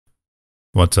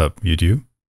What's up, YouTube?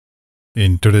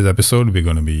 In today's episode, we're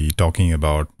going to be talking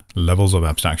about levels of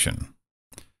abstraction.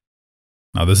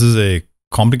 Now, this is a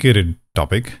complicated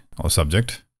topic or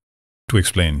subject to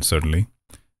explain, certainly.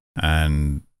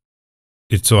 And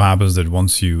it so happens that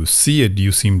once you see it,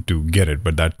 you seem to get it,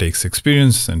 but that takes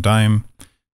experience and time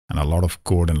and a lot of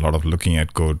code and a lot of looking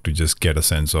at code to just get a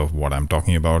sense of what I'm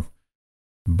talking about.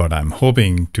 But I'm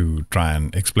hoping to try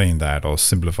and explain that or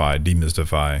simplify,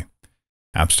 demystify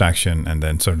abstraction, and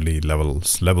then certainly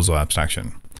levels of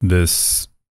abstraction. This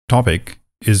topic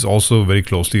is also very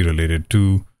closely related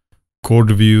to code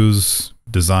reviews,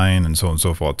 design, and so on and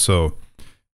so forth. So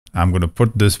I'm going to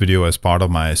put this video as part of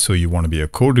my "so you want to be a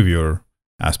code reviewer"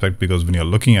 aspect, because when you're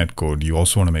looking at code, you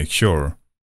also want to make sure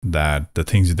that the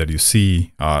things that you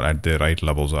see are at the right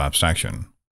levels of abstraction.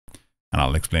 And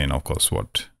I'll explain, of course,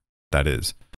 what that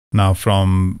is. Now,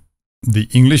 from the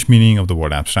English meaning of the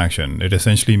word abstraction, it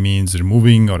essentially means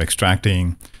removing or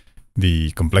extracting the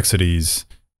complexities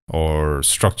or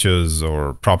structures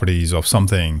or properties of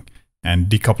something and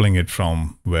decoupling it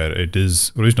from where it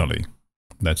is originally.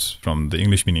 That's from the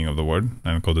English meaning of the word.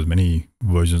 And of course, there's many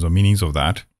versions or meanings of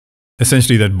that.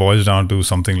 Essentially, that boils down to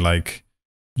something like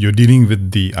you're dealing with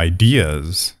the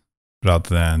ideas rather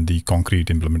than the concrete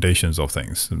implementations of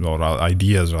things, or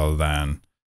ideas rather than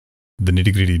the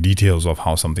nitty-gritty details of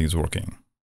how something is working.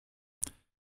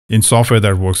 In software,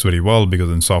 that works very well, because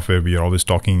in software, we are always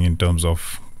talking in terms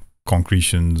of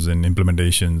concretions and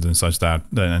implementations and such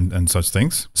and such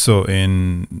things. So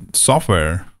in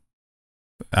software,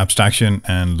 abstraction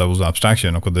and levels of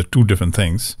abstraction, of course, they're two different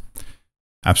things.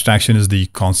 Abstraction is the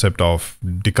concept of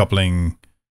decoupling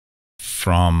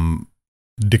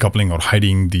or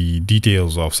hiding the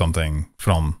details of something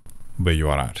from where you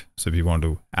are at. So if you want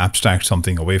to abstract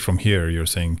something away from here, you're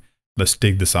saying, let's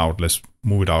take this out, let's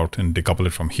move it out and decouple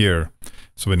it from here.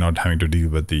 So we're not having to deal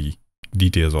with the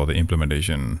details or the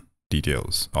implementation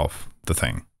details of the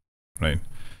thing, right?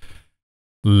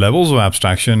 Levels of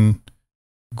abstraction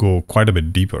go quite a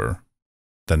bit deeper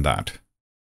than that.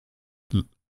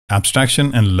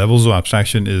 Abstraction and levels of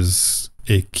abstraction is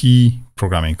a key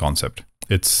programming concept.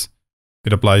 It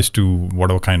applies to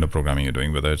whatever kind of programming you're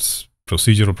doing, whether it's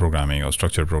procedural programming or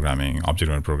structured programming,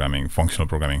 object-oriented programming, functional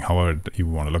programming, however you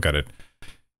want to look at it.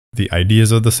 The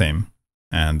ideas are the same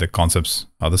and the concepts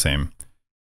are the same,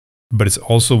 but it's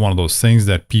also one of those things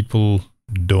that people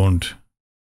don't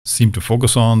seem to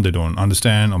focus on, they don't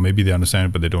understand, or maybe they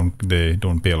understand, but they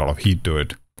don't pay a lot of heed to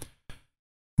it.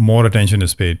 More attention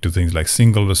is paid to things like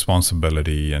single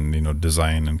responsibility and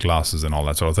design and classes and all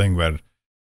that sort of thing, where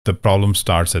the problem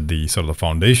starts at the sort of the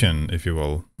foundation, if you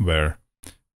will, where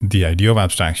the idea of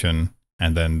abstraction,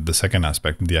 and then the second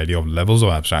aspect, the idea of levels of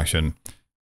abstraction,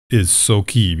 is so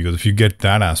key, because if you get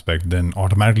that aspect, then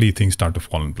automatically things start to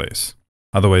fall in place.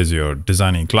 Otherwise, you're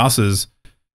designing classes,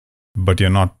 but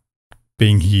you're not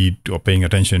paying heed or paying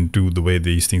attention to the way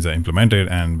these things are implemented,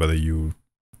 and whether you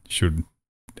should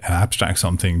abstract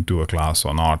something to a class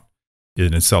or not is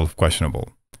in itself questionable.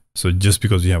 So just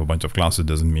because you have a bunch of classes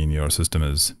doesn't mean your system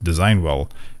is designed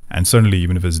well. And certainly,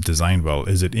 even if it's designed well,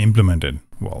 is it implemented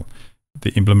well?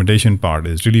 The implementation part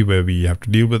is really where we have to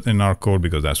deal with in our code,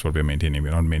 because that's what we're maintaining.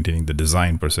 We're not maintaining the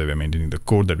design per se, we're maintaining the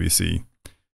code that we see,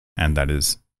 and that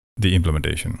is the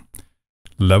implementation.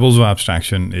 Levels of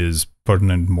abstraction is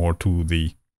pertinent more to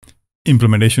the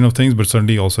implementation of things, but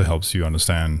certainly also helps you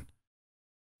understand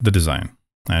the design.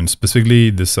 And specifically,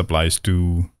 this applies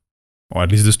to, or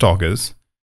at least this talk is,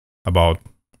 about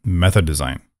method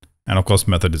design. And of course,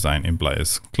 method design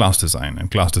implies class design, and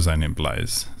class design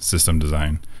implies system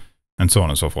design, and so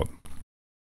on and so forth.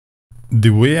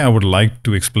 The way I would like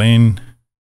to explain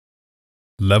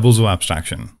levels of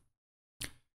abstraction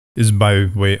is by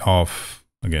way of,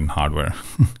 again, hardware.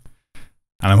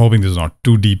 And I'm hoping this is not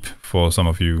too deep for some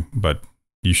of you, but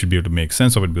you should be able to make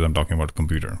sense of it, because I'm talking about a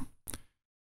computer.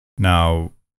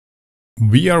 Now,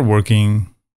 we are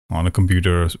working on a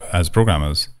computer as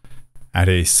programmers at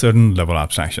a certain level of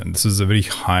abstraction. This is a very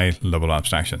high level of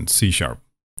abstraction, C#.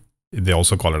 They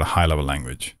also call it a high level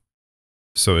language.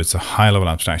 So it's a high level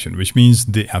abstraction, which means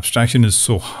the abstraction is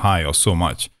so high or so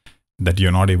much that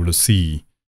you're not able to see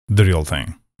the real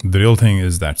thing. The real thing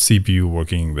is that CPU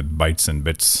working with bytes and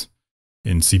bits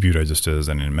in CPU registers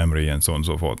and in memory and so on and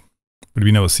so forth. But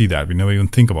we never see that. We never even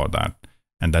think about that.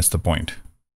 And that's the point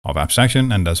of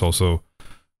abstraction. And that's also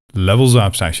levels of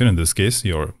abstraction. In this case,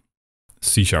 your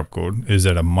C# code is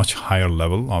at a much higher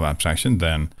level of abstraction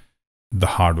than the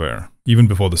hardware, even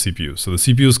before the CPU. So the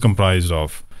CPU is comprised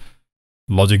of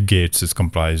logic gates, it's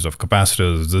comprised of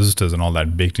capacitors, resistors, and all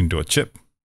that baked into a chip,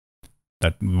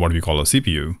 that what we call a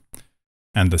CPU.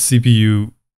 And the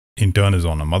CPU in turn is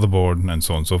on a motherboard, and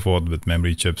so on and so forth, with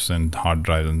memory chips and hard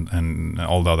drive and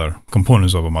all the other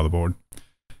components of a motherboard.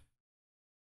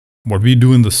 What we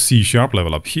do in the C#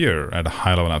 level up here at a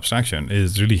high level abstraction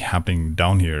is really happening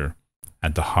down here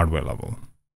at the hardware level.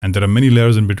 And there are many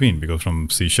layers in between, because from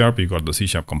C#, you got the C#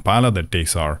 compiler that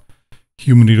takes our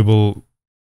human readable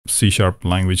C#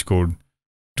 language code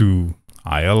to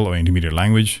IL or intermediate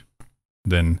language.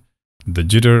 Then the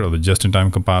jitter or the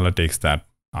just-in-time compiler takes that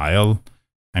IL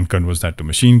and converts that to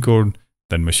machine code,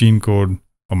 then machine code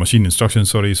or machine instruction,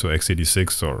 so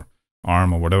x86 or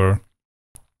ARM or whatever.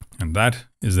 And that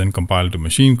is then compiled to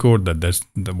machine code that's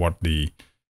what the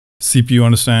CPU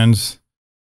understands.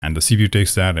 And the CPU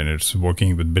takes that and it's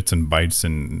working with bits and bytes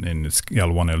in its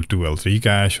L1, L2, L3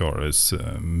 cache, or its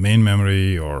main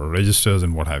memory or registers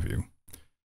and what have you.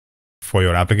 For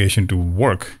your application to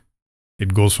work,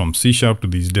 it goes from C# to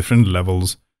these different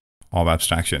levels of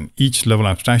abstraction. Each level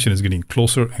of abstraction is getting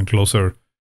closer and closer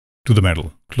to the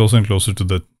metal, closer and closer to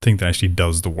the thing that actually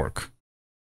does the work.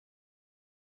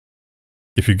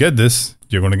 If you get this,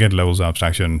 you're going to get levels of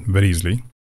abstraction very easily.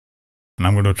 And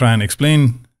I'm going to try and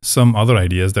explain some other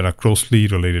ideas that are closely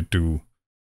related to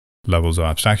levels of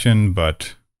abstraction,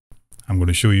 but I'm going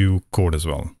to show you code as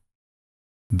well.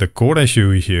 The code I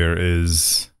show you here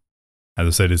is, as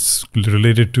I said, it's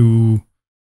related to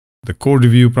the code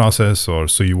review process, or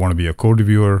so you want to be a code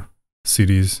reviewer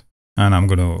series. And I'm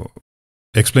going to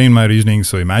explain my reasoning.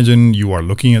 So imagine you are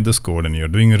looking at this code and you're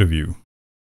doing a review.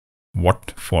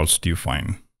 What faults do you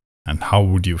find and how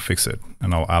would you fix it?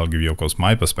 And I'll give you, of course,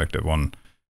 my perspective on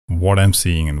what I'm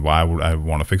seeing and why would I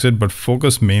want to fix it, but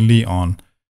focus mainly on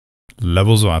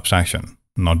levels of abstraction,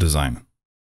 not design.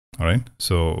 All right.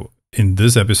 So in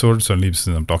this episode, certainly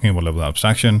since I'm talking about level of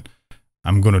abstraction,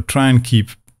 I'm going to try and keep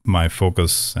my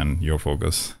focus and your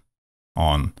focus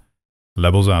on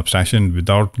levels of abstraction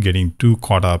without getting too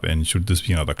caught up in should this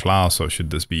be another class or should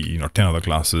this be 10 other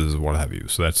classes, what have you.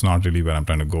 So that's not really where I'm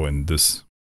trying to go in this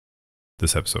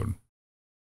episode.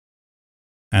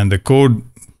 And the code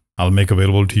I'll make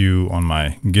available to you on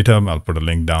my GitHub. I'll put a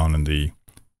link down in the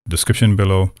description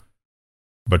below,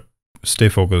 but stay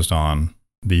focused on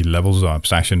the levels of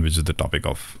abstraction, which is the topic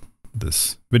of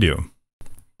this video.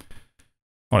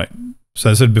 All right.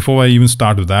 So as I said, before I even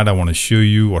start with that, I want to show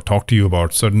you or talk to you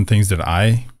about certain things that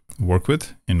I work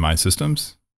with in my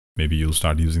systems. Maybe you'll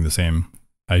start using the same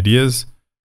ideas,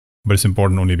 but it's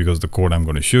important only because the code I'm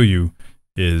going to show you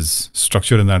is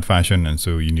structured in that fashion. And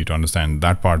so you need to understand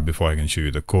that part before I can show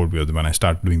you the code, because when I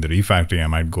start doing the refactoring, I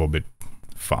might go a bit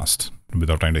fast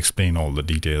without trying to explain all the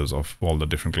details of all the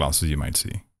different classes you might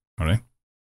see. All right.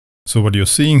 So what you're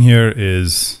seeing here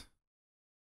is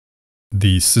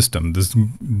the system. This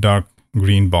dark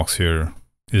green box here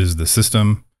is the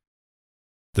system,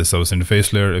 the service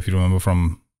interface layer. If you remember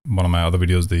from one of my other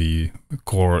videos, the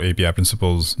core API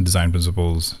principles, design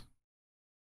principles,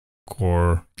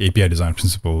 core API design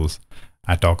principles,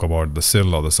 I talk about the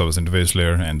SIL or the service interface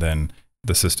layer and then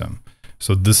the system.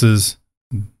 So this is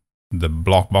the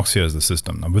block box here is the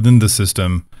system. Now within the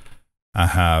system, I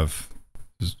have,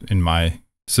 in my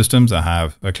systems, I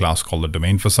have a class called the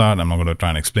domain facade. I'm not going to try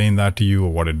and explain that to you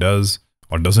or what it does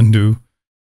or doesn't do,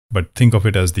 but think of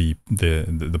it as the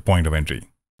point of entry.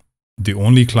 The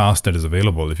only class that is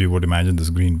available, if you would imagine this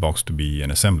green box to be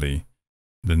an assembly,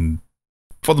 then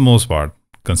for the most part,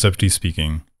 conceptually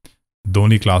speaking, the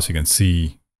only class you can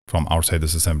see from outside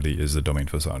this assembly is the domain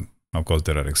facade. Of course,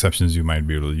 there are exceptions you might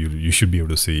be able to, you should be able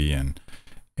to see, and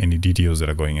any details that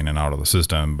are going in and out of the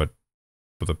system. But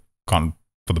for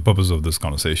the purpose of this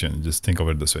conversation, just think of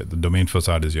it this way. The domain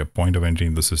facade is your point of entry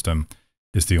in the system.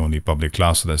 It's the only public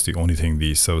class. So that's the only thing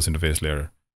the service interface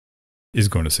layer is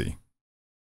going to see.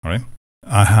 All right.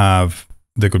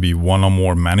 There could be one or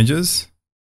more managers,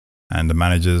 and the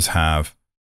managers have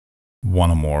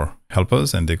one or more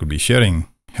helpers, and they could be sharing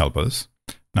helpers.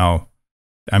 Now,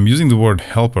 I'm using the word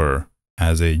helper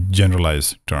as a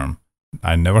generalized term.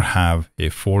 I never have a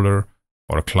folder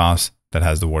or a class that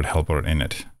has the word helper in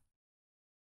it.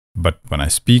 But when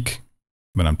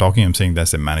I'm talking, I'm saying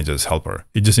that's a manager's helper.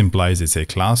 It just implies it's a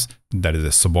class that is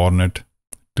a subordinate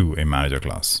to a manager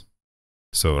class.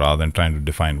 So rather than trying to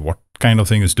define what kind of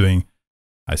thing it's doing,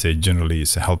 I say generally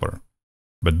it's a helper.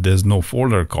 But there's no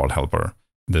folder called helper.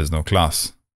 There's no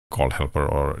class called helper,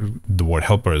 or the word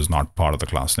helper is not part of the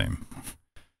class name.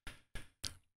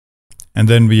 And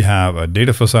then we have a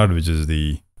data facade, which is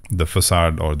the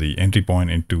facade or the entry point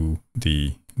into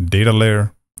the data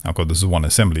layer. Of course, this is one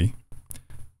assembly,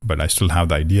 but I still have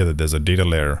the idea that there's a data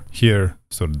layer here.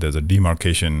 So there's a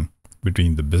demarcation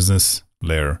between the business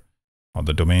layer or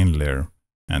the domain layer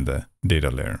and the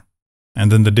data layer.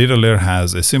 And then the data layer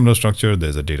has a similar structure.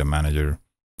 There's a data manager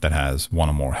that has one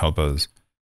or more helpers.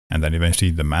 And then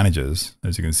eventually the managers,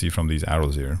 as you can see from these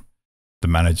arrows here, the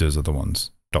managers are the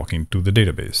ones talking to the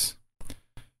database.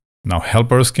 Now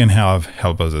helpers can have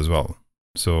helpers as well.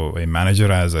 So a manager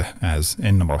has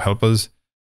n number of helpers.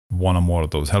 One or more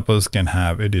of those helpers can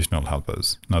have additional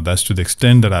helpers. Now that's to the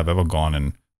extent that I've ever gone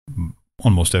in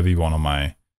almost every one of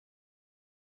my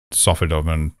software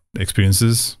development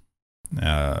experiences.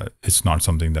 It's not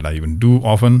something that I even do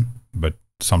often, but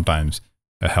sometimes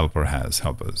a helper has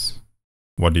helpers.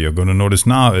 What you're going to notice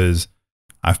now is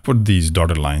I've put these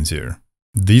dotted lines here.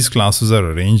 These classes are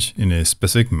arranged in a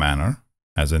specific manner,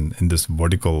 as in this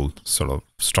vertical sort of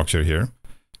structure here,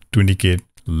 to indicate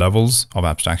levels of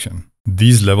abstraction.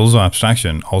 These levels of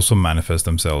abstraction also manifest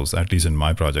themselves, at least in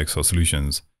my projects or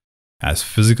solutions, as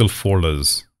physical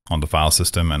folders on the file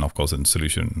system and of course in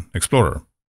Solution Explorer.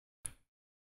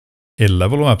 A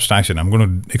level of abstraction, I'm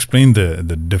going to explain the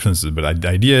differences, but the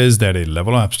idea is that a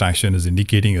level of abstraction is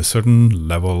indicating a certain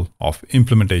level of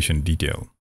implementation detail.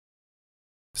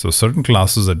 So certain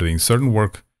classes are doing certain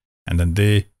work, and then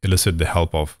they elicit the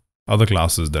help of other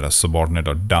classes that are subordinate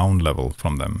or down level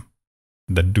from them,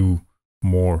 that do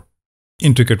more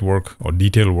intricate work or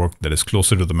detailed work that is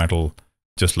closer to the metal,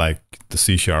 just like the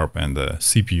C# and the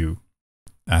CPU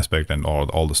aspect and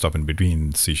all the stuff in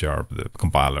between C#, the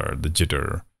compiler, the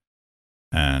jitter,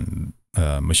 and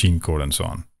machine code and so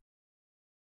on.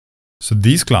 So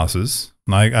these classes,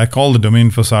 now I call the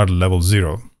domain facade level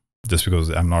 0, just because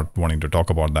I'm not wanting to talk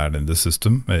about that in this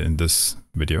system, in this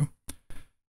video.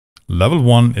 Level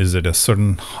 1 is at a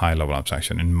certain high level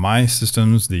abstraction. In my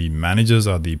systems, the managers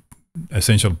are the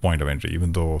essential point of entry,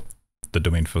 even though the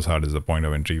domain facade is the point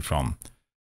of entry from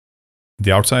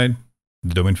the outside.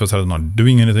 The domain facade is not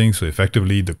doing anything. So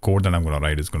effectively, the code that I'm going to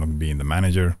write is going to be in the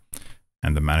manager,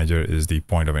 and the manager is the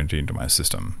point of entry into my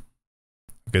system.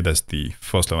 Okay, that's the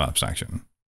first level abstraction.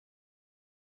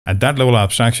 At that level of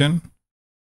abstraction,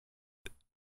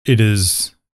 it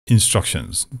is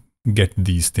instructions, get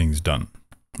these things done,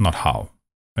 not how,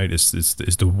 right? It's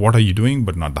the what are you doing,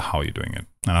 but not the how you're doing it.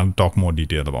 And I'll talk more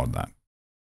detail about that.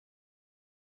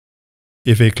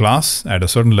 If a class at a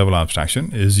certain level of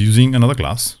abstraction is using another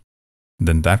class,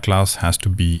 then that class has to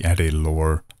be at a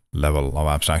lower level of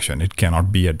abstraction. It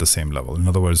cannot be at the same level. In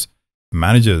other words,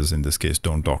 managers in this case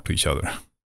don't talk to each other.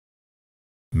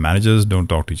 Managers don't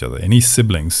talk to each other. Any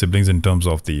siblings in terms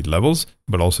of the levels,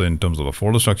 but also in terms of the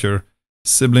folder structure,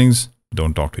 siblings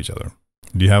don't talk to each other.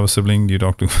 Do you have a sibling you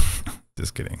talk to?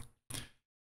 Just kidding.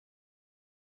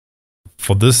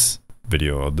 For this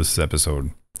video or this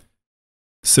episode,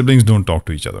 siblings don't talk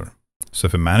to each other. So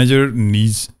if a manager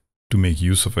needs to make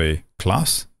use of a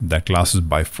class, that class is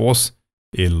by force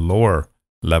a lower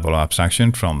level of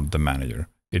abstraction from the manager.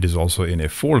 It is also in a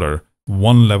folder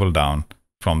one level down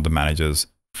from the manager's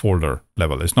folder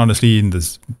level. It's not necessarily in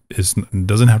this, it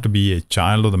doesn't have to be a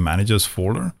child of the manager's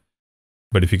folder,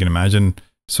 but if you can imagine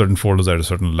certain folders at a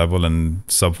certain level and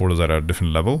subfolders at a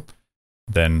different level,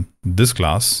 then this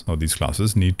class or these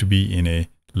classes need to be in a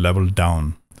level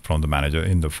down from the manager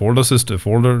in the folder system,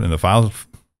 in the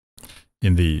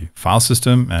file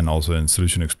system, and also in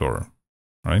Solution Explorer,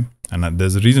 right? And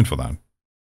there's a reason for that.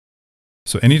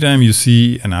 So anytime you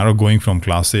see an arrow going from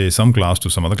class A, some class to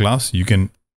some other class, you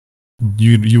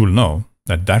will know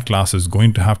that that class is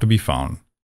going to have to be found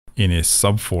in a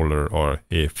subfolder or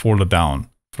a folder down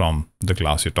from the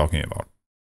class you're talking about.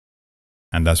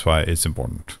 And that's why it's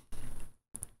important.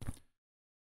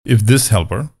 If this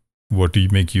helper were to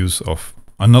make use of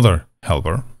another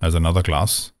helper as another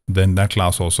class, then that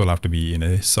class also will have to be in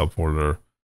a subfolder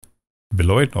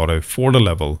below it or a folder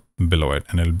level below it.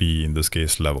 And it'll be, in this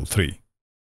case, level 3,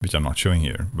 which I'm not showing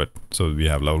here. But so we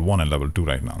have level 1 and level 2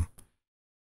 right now.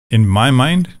 In my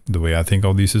mind, the way I think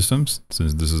of these systems,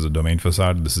 since this is a domain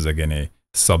facade, this is again a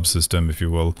subsystem, if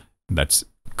you will, that's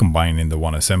combined in the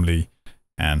one assembly,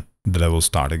 and the levels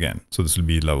start again. So this will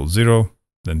be level 0,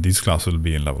 then these classes will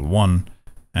be in level 1,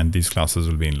 and these classes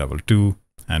will be in level 2.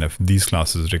 And if these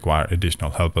classes require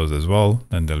additional helpers as well,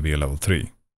 then there'll be a level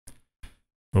 3.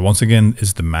 But once again,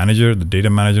 it's the manager, the data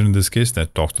manager in this case,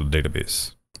 that talks to the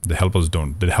database. The helpers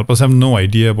don't. The helpers have no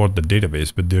idea about the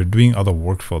database, but they're doing other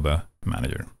work for the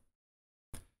manager.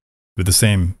 With the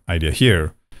same idea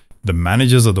here, the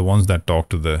managers are the ones that talk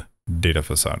to the data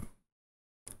facade.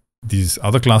 These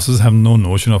other classes have no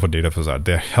notion of a data facade.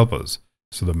 They're helpers.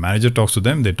 So the manager talks to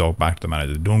them, they talk back to the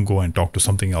manager. They don't go and talk to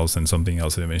something else and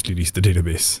eventually reach the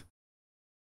database.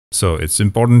 So it's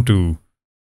important to,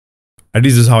 at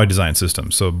least this is how I design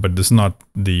systems. So, but this is not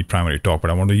the primary talk,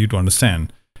 but I wanted you to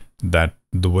understand that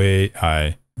the way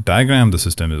I diagram the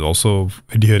system is also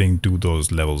adhering to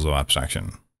those levels of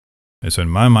abstraction. And so in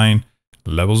my mind,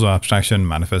 levels of abstraction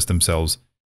manifest themselves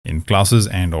in classes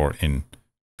and or in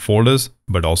folders,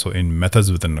 but also in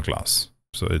methods within the class.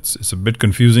 So it's a bit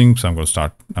confusing. So I'm going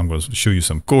to show you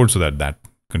some code so that that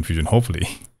confusion hopefully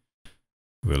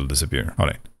will disappear. All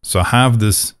right. So I have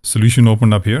this solution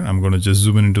opened up here. I'm going to just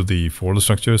zoom in into the folder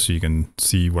structure so you can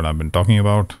see what I've been talking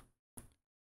about.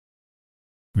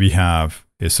 We have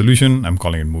a solution. I'm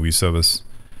calling it movie service,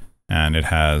 and it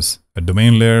has a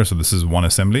domain layer. So this is one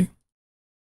assembly,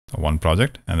 one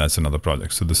project, and that's another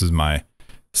project. So this is my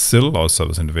SIL or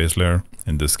service interface layer.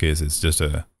 In this case, it's just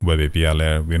a web API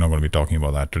layer. We're not going to be talking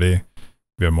about that today.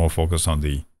 We are more focused on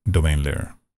the domain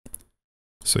layer.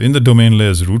 So in the domain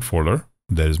layer's root folder,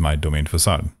 there is my domain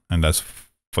facade. And that's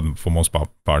for most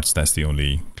parts, that's the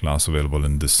only class available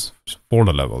in this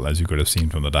folder level, as you could have seen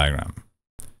from the diagram.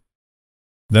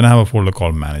 Then I have a folder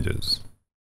called managers.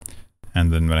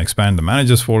 And then when I expand the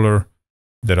managers folder,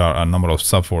 there are a number of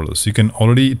subfolders. So you can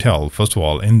already tell, first of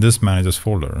all, in this managers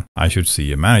folder, I should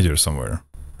see a manager somewhere.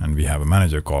 And we have a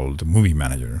manager called the movie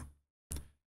manager.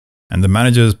 And the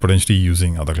manager is potentially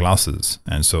using other classes.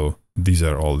 And so these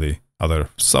are all the other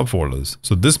subfolders.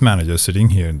 So this manager sitting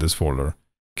here in this folder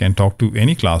can talk to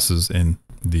any classes in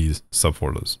these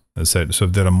subfolders. As I said, so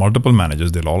if there are multiple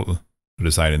managers, they'll all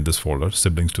reside in this folder,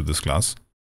 siblings to this class.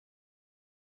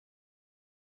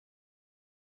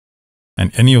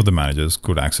 And any of the managers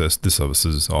could access the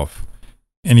services of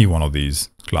any one of these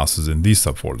classes in these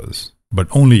subfolders, but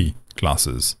only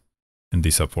classes in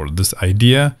these subfolders. This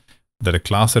idea that a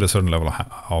class at a certain level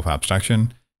of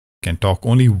abstraction can talk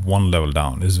only one level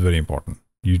down is very important.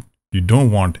 You don't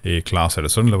want a class at a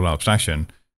certain level of abstraction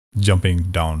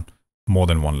jumping down more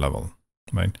than one level,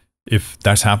 right? If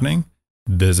that's happening,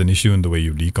 there's an issue in the way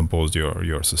you decompose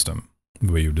your system,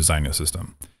 the way you design your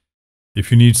system. If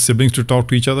you need siblings to talk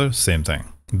to each other, same thing.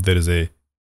 There is a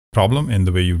problem in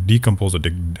the way you decompose or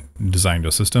design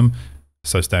your system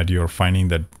such that you're finding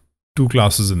that two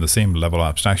classes in the same level of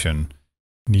abstraction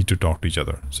need to talk to each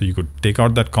other. So you could take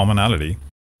out that commonality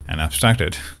and abstract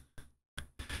it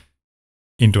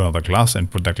into another class and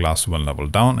put that class one level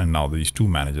down. And now these two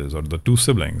managers or the two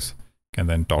siblings can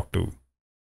then talk to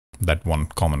that one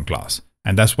common class.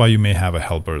 And that's why you may have a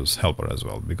helper as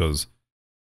well, because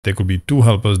there could be two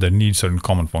helpers that need certain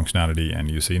common functionality.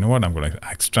 And you say, you know what, I'm going to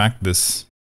extract this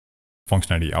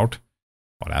functionality out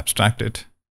or abstract it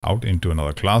out into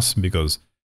another class, because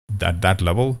at that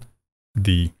level,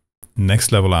 the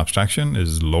next level abstraction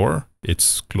is lower.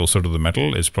 It's closer to the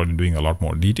metal. It's probably doing a lot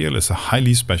more detail. It's a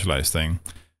highly specialized thing.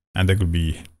 And there could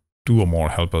be two or more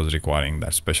helpers requiring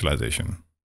that specialization,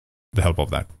 the help of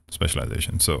that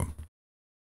specialization. So,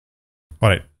 all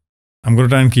right, I'm going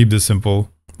to try and keep this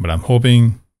simple, but I'm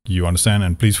hoping you understand,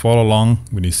 and please follow along.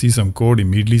 When you see some code,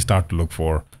 immediately start to look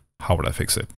for how would I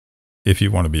fix it. If you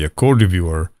want to be a code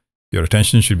reviewer, your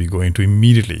attention should be going to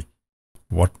immediately,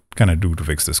 what can I do to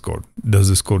fix this code? Does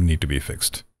this code need to be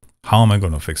fixed? How am I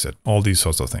going to fix it? All these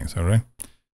sorts of things, all right?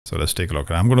 So let's take a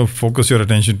look. I'm going to focus your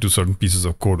attention to certain pieces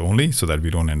of code only so that we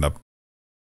don't end up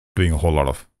doing a whole lot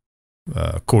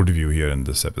of code review here in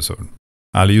this episode.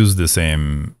 I'll use the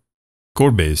same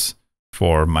code base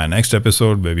for my next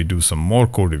episode where we do some more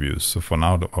code reviews. So for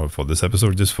now, or for this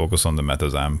episode, just focus on the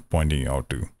methods I'm pointing you out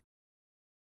to.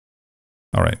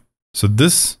 All right. So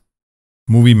this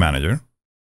movie manager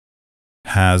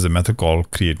has a method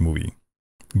called create movie.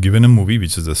 Given a movie,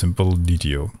 which is a simple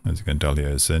DTO, as you can tell here,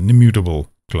 it's an immutable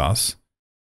class.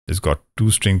 It's got two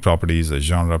string properties, a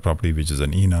genre property, which is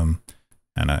an enum,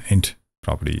 and an int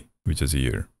property, which is a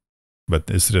year. But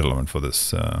it's relevant for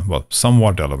this, well,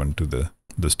 somewhat relevant to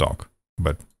this talk,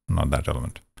 but not that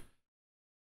relevant.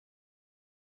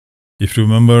 If you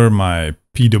remember my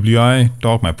PWI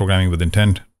talk, my programming with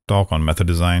intent talk on method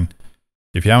design,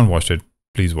 if you haven't watched it,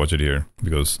 please watch it here,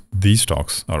 because these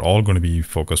talks are all going to be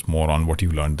focused more on what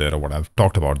you learned there or what I've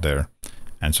talked about there.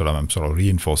 And so I'm sort of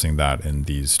reinforcing that in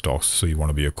these talks. So you want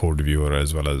to be a code reviewer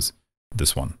as well as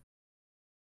this one.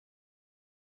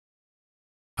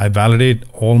 I validate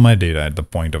all my data at the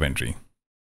point of entry.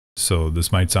 So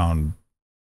this might sound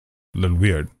a little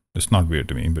weird. It's not weird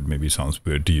to me, but maybe it sounds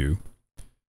weird to you.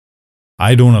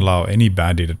 I don't allow any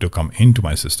bad data to come into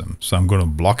my system. So I'm going to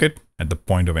block it at the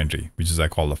point of entry, which is I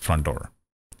call the front door.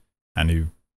 And you've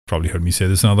probably heard me say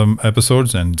this in other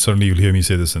episodes, and certainly you'll hear me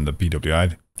say this in the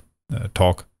PWI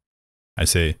talk. I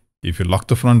say, if you lock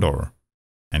the front door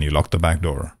and you lock the back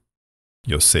door,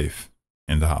 you're safe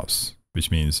in the house,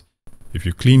 which means if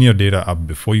you clean your data up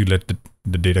before you let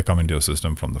the data come into your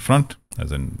system from the front,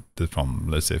 as in from,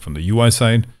 let's say, from the UI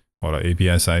side or our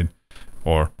API side,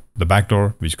 or the back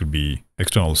door, which could be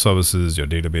external services, your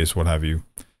database, what have you.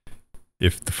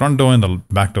 If the front door and the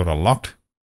back door are locked,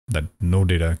 that no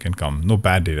data can come, no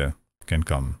bad data can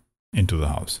come into the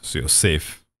house. So you're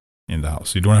safe in the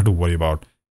house. You don't have to worry about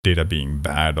data being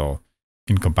bad or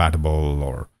incompatible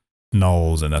or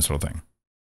nulls and that sort of thing.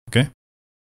 Okay.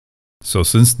 So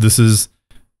since this is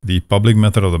the public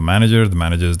method of the manager is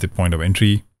the point of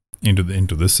entry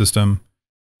into this system,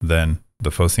 then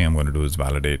the first thing I'm going to do is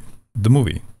validate the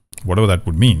movie, whatever that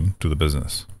would mean to the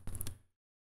business.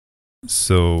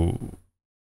 So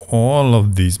all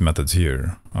of these methods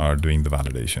here are doing the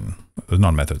validation.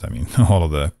 Not methods, I mean, all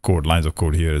of the code, lines of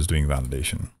code here is doing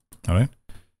validation. All right.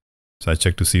 So I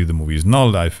check to see if the movie is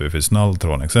null. If it's null,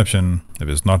 throw an exception. If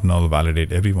it's not null,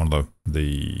 validate every one of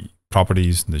the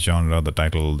properties, the genre, the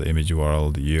title, the image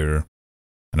URL, the year.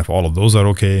 And if all of those are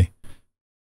okay,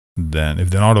 then if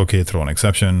they're not okay, throw an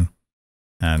exception.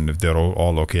 And if they're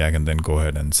all okay, I can then go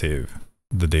ahead and save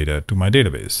the data to my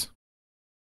database.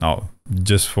 Now,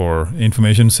 just for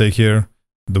information's sake here,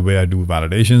 the way I do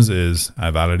validations is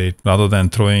I validate rather than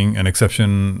throwing an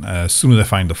exception as soon as I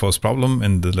find the first problem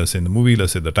in the, let's say in the movie,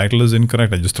 let's say the title is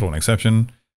incorrect, I just throw an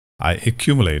exception. I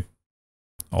accumulate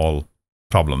all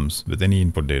problems with any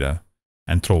input data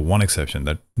and throw one exception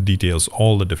that details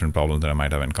all the different problems that I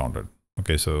might have encountered.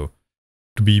 Okay, so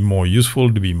to be more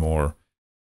useful, to be more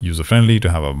user-friendly,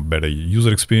 to have a better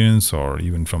user experience, or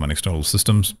even from an external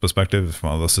systems perspective, if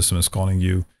another system is calling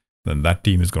you, then that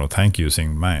team is going to thank you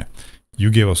saying, man,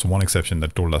 you gave us one exception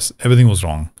that told us everything was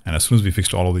wrong. And as soon as we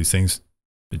fixed all of these things,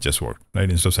 it just worked, right?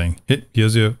 Instead of saying, hey,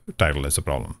 here's your title, it's a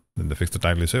problem. Then they fix the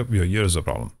title, they say, oh, your year is a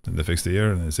problem. Then they fix the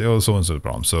year and they say, oh, so-and-so is a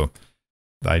problem. So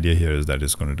the idea here is that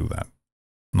it's going to do that.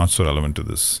 Not so relevant to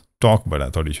this talk, but I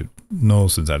thought you should know,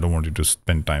 since I don't want you to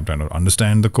spend time trying to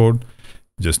understand the code,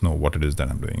 just know what it is that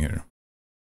I'm doing here.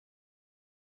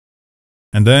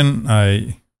 And then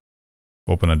I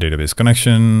open a database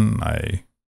connection. I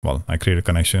create a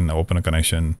connection, I open a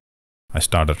connection, I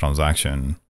start a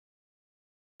transaction,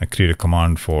 I create a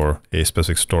command for a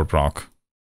specific store proc,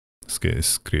 in this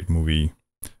case, create movie.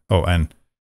 Oh, and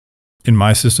in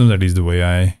my system, that is the way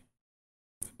I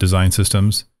design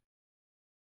systems,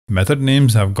 method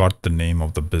names have got the name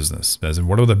of the business, as in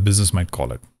whatever the business might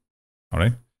call it. All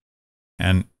right.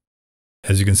 And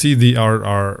as you can see,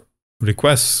 our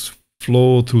requests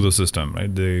flow through the system, right?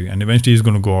 And eventually it's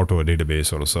going to go out to a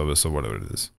database or a service or whatever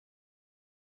it is.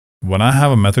 When I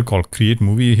have a method called create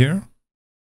movie here,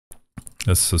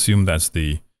 let's assume that's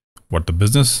what the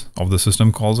business of the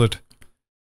system calls it.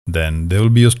 Then there will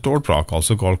be a store proc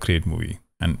also called create movie.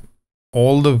 And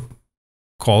all the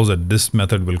calls that this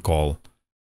method will call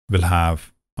will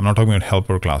have, I'm not talking about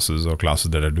helper classes or classes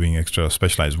that are doing extra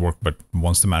specialized work, but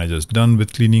once the manager is done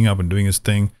with cleaning up and doing his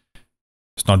thing,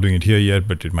 it's not doing it here yet,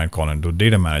 but it might call into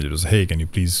data manager to say, hey, can you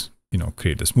please,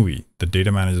 create this movie? The data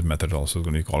manager method also is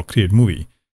going to be called create movie.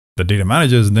 The data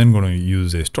manager is then going to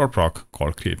use a store proc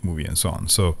called create movie and so on.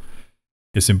 So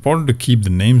it's important to keep the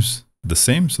names the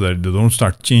same so that they don't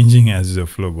start changing as the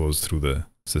flow goes through the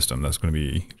system. That's going to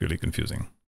be really confusing.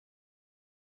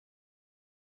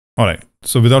 All right.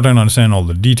 So without trying to understand all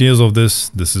the details of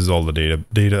this is all the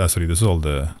this is all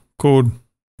the code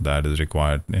that is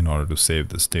required in order to save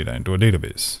this data into a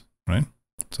database, right?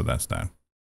 So that's that.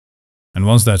 And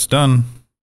once that's done,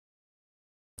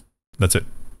 that's it.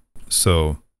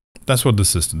 So that's what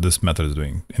this method is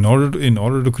doing. In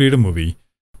order to create a movie,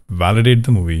 validate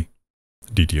the movie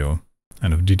DTO,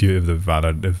 and if the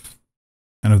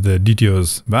DTO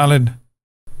is valid,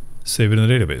 save it in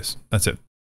the database. That's it.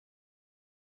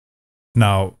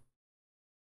 Now,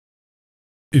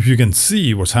 if you can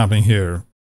see what's happening here,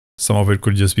 some of it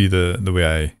could just be the way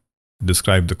I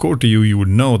described the code to you. You would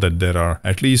know that there are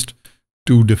at least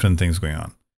two different things going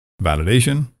on: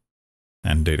 validation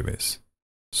and database.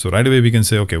 So right away we can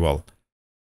say, okay, well,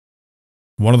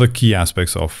 one of the key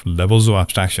aspects of levels of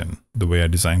abstraction, the way I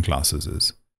design classes,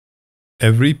 is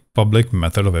every public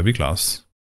method of every class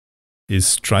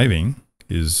is trying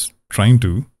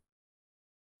to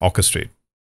orchestrate.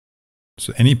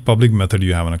 So any public method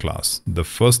you have in a class, the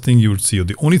first thing you would see, or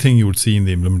the only thing you would see in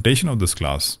the implementation of this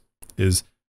class, is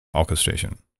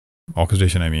orchestration.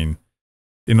 Orchestration, I mean,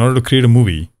 in order to create a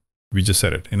movie, we just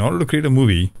said it. In order to create a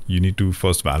movie, you need to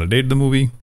first validate the movie,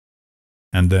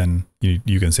 and then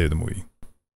you can save the movie.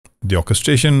 The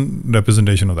orchestration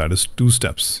representation of that is 2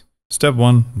 steps. Step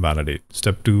 1, validate.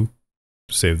 Step 2,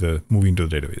 save the movie into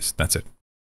the database. That's it.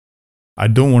 I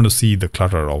don't want to see the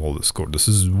clutter of all this code. This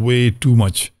is way too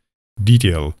much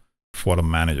detail for a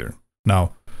manager.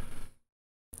 Now,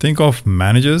 think of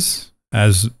managers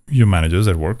as your managers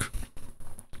at work.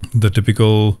 The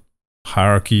typical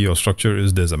hierarchy or structure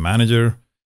is there's a manager,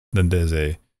 Then there's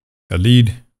a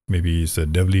lead, maybe it's a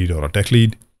dev lead or a tech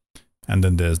lead, and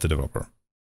then there's the developer.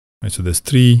 Right? So there's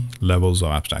 3 levels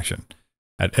of abstraction.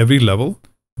 At every level,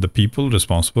 the people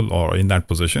responsible or in that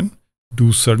position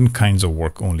do certain kinds of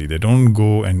work only. They don't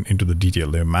go into the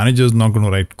detail. Their manager's not going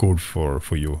to write code for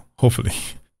you, hopefully.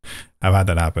 I've had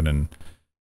that happen in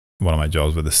one of my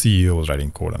jobs where the CEO was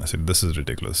writing code and I said, this is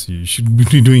ridiculous. You should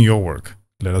be doing your work.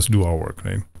 Let us do our work,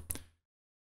 right?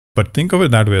 But think of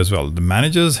it that way as well. The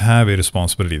managers have a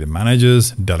responsibility. The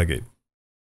managers delegate.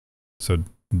 So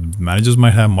managers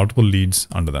might have multiple leads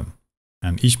under them.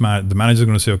 And the manager is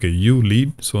going to say, okay, you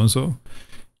lead so-and-so,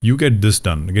 you get this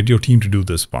done. Get your team to do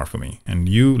this part for me. And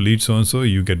you lead so-and-so,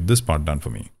 you get this part done for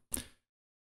me.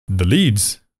 The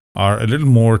leads are a little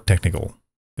more technical,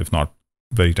 if not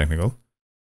very technical.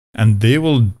 And they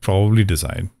will probably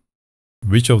decide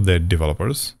which of their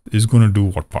developers is going to do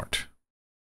what part.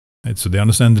 Right? So they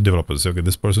understand the developers. Okay,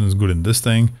 this person is good in this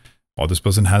thing, or this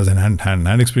person has an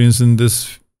hand experience in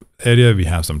this area. We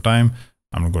have some time.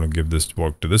 I'm going to give this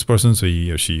work to this person so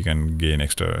he or she can gain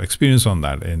extra experience on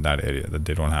that in that area that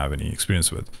they don't have any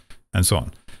experience with, and so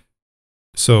on.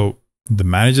 So the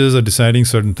managers are deciding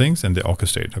certain things and they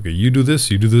orchestrate. Okay, you do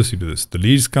this, you do this, you do this. The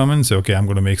leads come and say, okay, I'm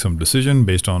going to make some decision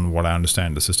based on what I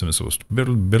understand the system is supposed to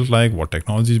build like, what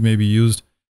technologies may be used.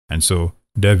 And so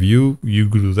dev you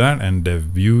do that, and dev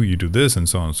view, you do this, and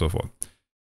so on and so forth.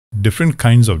 Different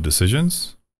kinds of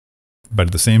decisions, but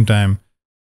at the same time,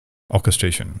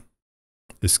 orchestration.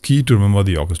 It's key to remember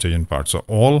the orchestration part. So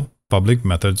all public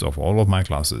methods of all of my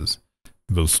classes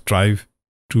will strive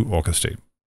to orchestrate.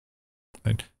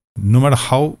 Right? No matter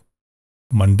how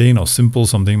mundane or simple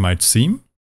something might seem,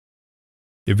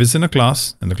 if it's in a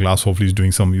class and the class hopefully is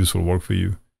doing some useful work for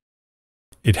you,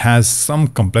 it has some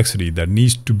complexity that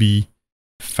needs to be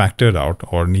factored out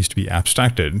or needs to be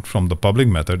abstracted from the public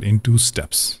method into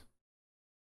steps.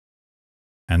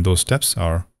 And those steps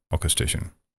are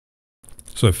orchestration.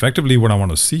 So effectively what I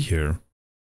want to see here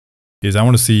is I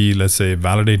want to see, let's say,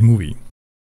 validate movie.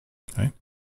 Right?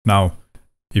 Now,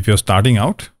 if you're starting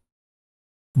out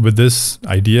with this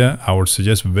idea, I would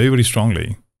suggest very, very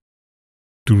strongly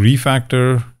to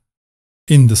refactor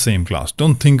in the same class.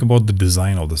 Don't think about the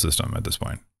design of the system at this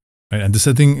point. Right? And this,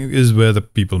 I think, is where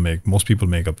most people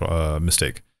make a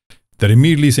mistake. They're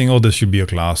immediately saying, oh, this should be a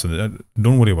class. And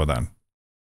don't worry about that.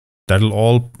 That'll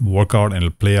all work out and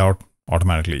it'll play out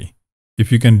automatically.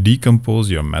 If you can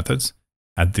decompose your methods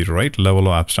at the right level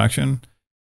of abstraction,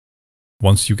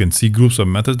 once you can see groups of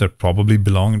methods that probably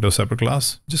belong into a separate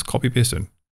class, just copy paste it.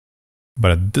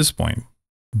 But at this point,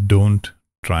 don't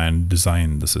try and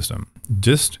design the system.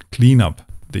 Just clean up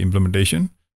the implementation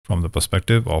from the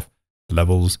perspective of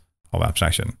levels of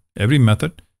abstraction. Every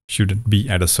method should be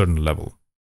at a certain level.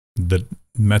 The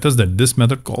methods that this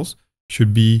method calls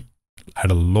should be at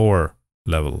a lower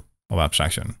level of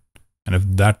abstraction. And if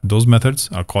those methods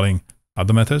are calling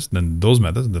other methods, then those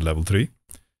methods, the level 3,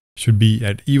 should be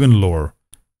at even lower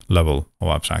level of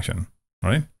abstraction.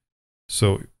 All right.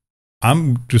 So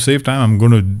to save time, I'm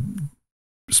going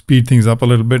to speed things up a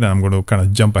little bit and I'm going to kind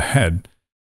of jump ahead.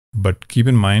 But keep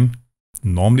in mind,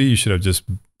 normally you should have just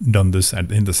done this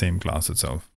in the same class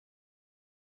itself.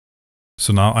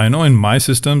 So now I know in my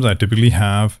systems, I typically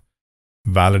have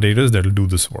validators that will do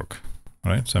this work.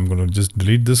 All right. So I'm going to just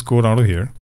delete this code out of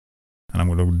here. And I'm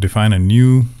going to define a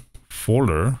new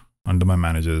folder under my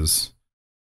manager's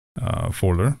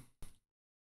folder.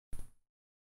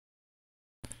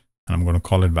 And I'm going to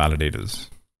call it validators.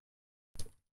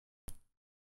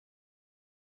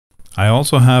 I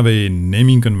also have a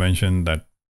naming convention that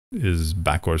is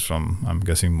backwards from, I'm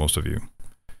guessing, most of you.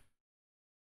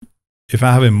 If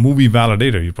I have a movie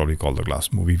validator, you probably call the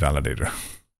class movie validator.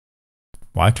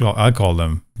 Well, I call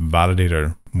them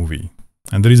validator movie.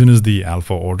 And the reason is the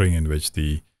alpha ordering in which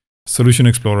the Solution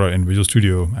Explorer in Visual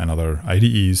Studio and other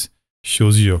IDEs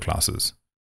shows you your classes.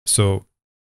 So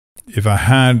if I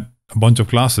had a bunch of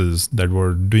classes that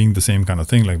were doing the same kind of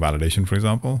thing, like validation, for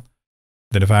example,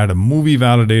 then if I had a movie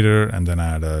validator and then I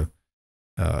had a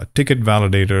ticket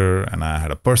validator and I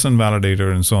had a person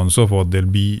validator and so on and so forth, they'll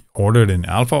be ordered in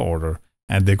alpha order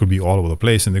and they could be all over the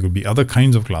place and there could be other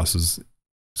kinds of classes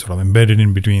sort of embedded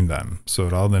in between them. So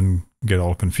rather than get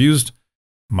all confused,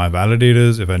 my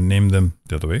validators, if I name them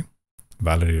the other way,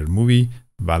 validator movie,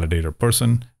 validator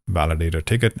person, validator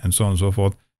ticket, and so on and so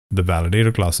forth, the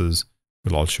validator classes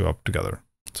will all show up together.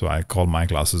 So I call my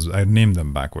classes, I name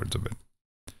them backwards a bit.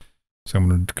 So I'm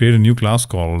going to create a new class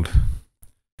called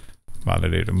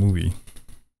validator movie.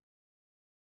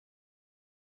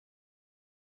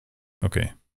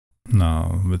 Okay,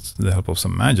 now with the help of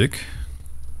some magic,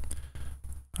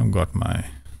 I've got my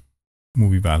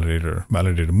movie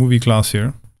validator movie class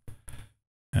here.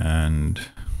 And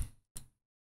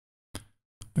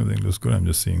everything looks good. I'm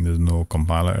just seeing there's no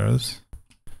compiler errors.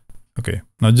 Okay,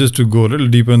 now just to go a little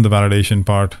deeper in the validation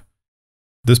part,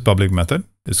 this public method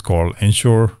is called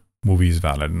ensure movie is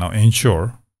valid. Now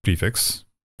ensure prefix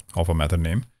of a method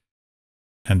name,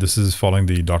 and this is following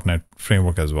the .NET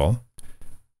framework as well,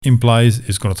 implies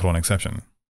it's going to throw an exception.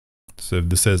 So if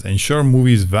this says ensure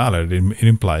movie is valid, it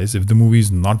implies if the movie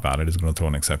is not valid, it's going to throw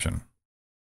an exception,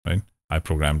 right? I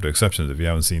programmed to exceptions. If you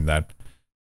haven't seen that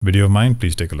video of mine,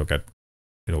 please take a look at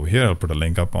it over here. I'll put a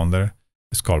link up on there.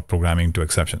 It's called programming to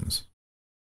exceptions.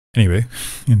 Anyway,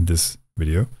 in this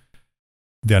video,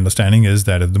 the understanding is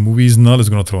that if the movie is null, it's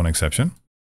going to throw an exception.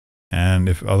 And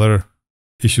if other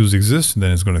issues exist,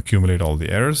 then it's going to accumulate all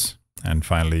the errors and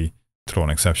finally throw an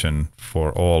exception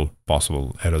for all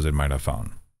possible errors it might have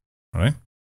found. All right.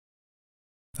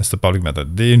 That's the public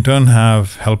method. They in turn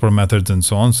have helper methods and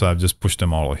so on. So I've just pushed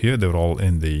them all here. They were all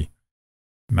in the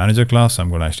manager class. I'm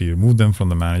going to actually remove them from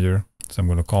the manager. So I'm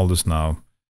going to call this now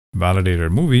validator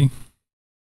movie.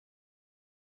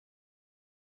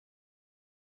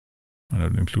 And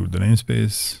I'll include the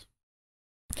namespace,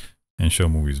 ensure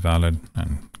movie is valid,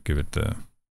 and give it the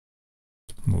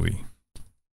movie.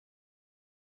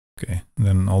 Okay, and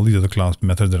then all these other class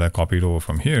methods that I copied over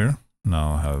from here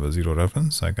now have a zero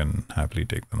reference. I can happily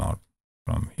take them out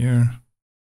from here.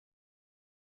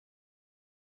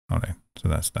 All right, so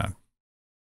that's that.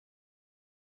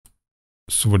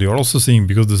 So what you're also seeing,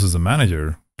 because this is a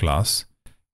manager class,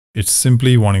 it's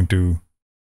simply wanting to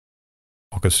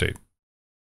orchestrate.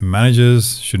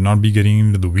 Managers should not be getting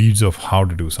into the weeds of how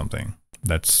to do something.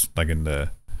 That's like in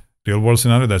the real world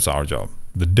scenario, that's our job.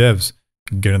 The devs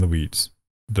get in the weeds.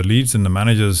 The leads and the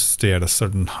managers stay at a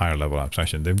certain higher level of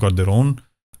abstraction. They've got their own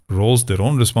roles, their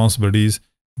own responsibilities,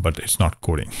 but it's not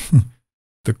coding.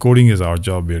 The coding is our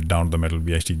job. We're down to the middle.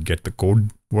 We actually get the code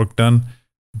work done.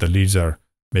 The leads are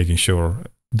making sure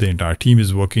the entire team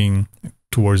is working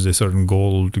towards a certain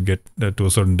goal to get to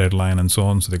a certain deadline and so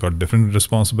on. So they got different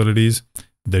responsibilities.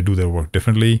 They do their work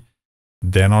differently.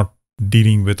 They're not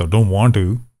dealing with, or don't want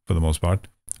to, for the most part,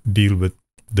 deal with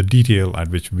the detail at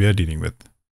which we are dealing with.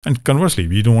 And conversely,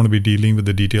 we don't want to be dealing with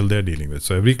the detail they're dealing with.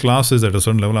 So every class is at a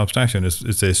certain level of abstraction.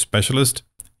 It's a specialist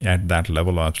at that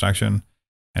level of abstraction,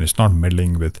 and it's not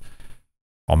meddling with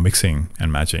or mixing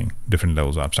and matching different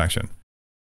levels of abstraction.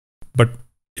 But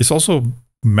it's also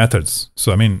methods.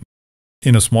 So I mean,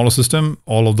 in a smaller system,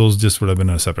 all of those just would have been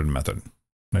a separate method.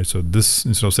 Right, so this,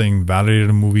 instead of saying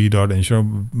validator movie.ensure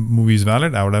movie is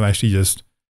valid, I would have actually just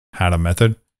had a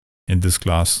method in this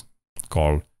class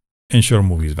called ensure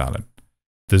movie is valid.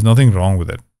 There's nothing wrong with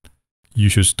it. You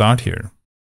should start here.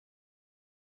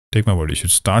 Take my word, you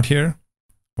should start here.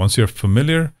 Once you're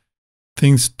familiar,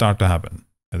 things start to happen.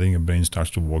 I think your brain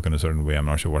starts to work in a certain way. I'm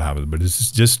not sure what happens, but this is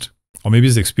just, or maybe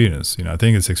it's experience. I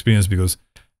think it's experience because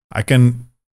I can,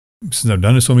 since I've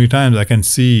done it so many times, I can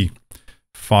see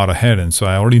far ahead, and so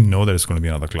I already know that it's going to be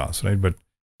another class, right? But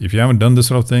if you haven't done this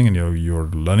sort of thing and you're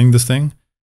learning this thing,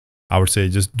 I would say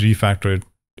just refactor it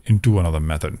into another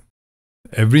method.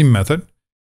 Every method,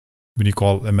 when you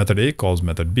call a method A calls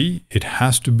method B, it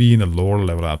has to be in a lower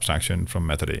level of abstraction from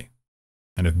method A.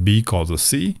 And if B calls a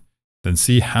C, then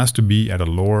C has to be at a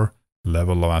lower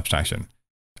level of abstraction.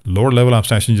 Lower level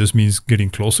abstraction just means getting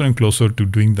closer and closer to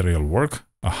doing the real work.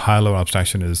 A high level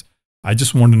abstraction is, I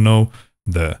just want to know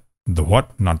the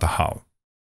what, not the how.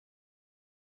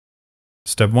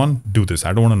 Step 1, do this.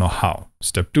 I don't want to know how.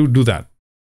 Step 2, do that.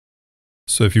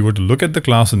 So if you were to look at the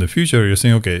class in the future, you're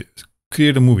saying, okay,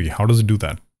 create a movie. How does it do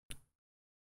that?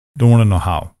 Don't want to know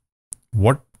how.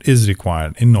 What is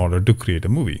required in order to create a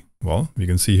movie? Well, we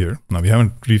can see here. Now we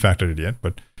haven't refactored it yet,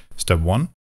 but step 1,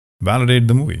 validate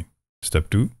the movie. Step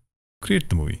 2, create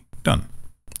the movie. Done.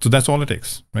 So that's all it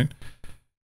takes, right?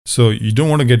 So you don't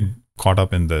want to get caught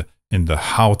up in the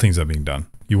how things are being done.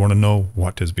 You want to know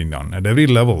what is being done at every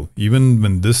level. Even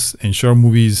when this ensure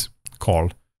movie is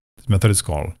called, this method is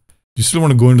called, you still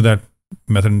want to go into that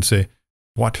method and say,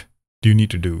 what do you need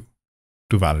to do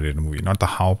to validate a movie? Not the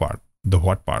how part, the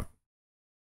what part.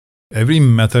 Every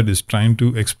method is trying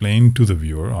to explain to the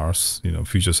viewer, our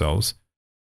future selves,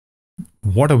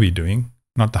 what are we doing,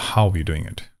 not the how we're doing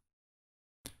it.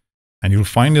 And you'll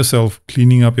find yourself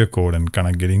cleaning up your code and kind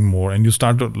of getting more, and you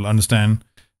start to understand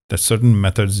that certain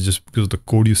methods, just because the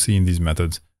code you see in these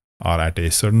methods are at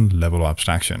a certain level of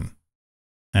abstraction.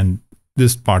 And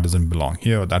this part doesn't belong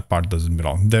here, or that part doesn't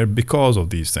belong there because of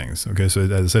these things. Okay, so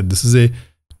as I said, this is a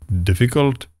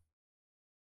difficult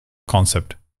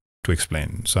concept to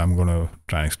explain. So I'm going to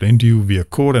try and explain to you via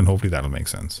code, and hopefully that'll make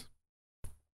sense.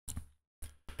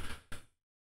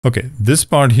 Okay, this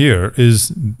part here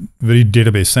is very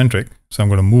database centric. So I'm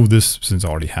going to move this, since I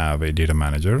already have a data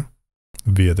manager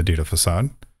via the data facade.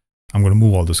 I'm going to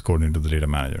move all this code into the data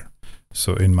manager.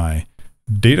 So in my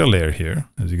data layer here,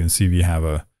 as you can see, we have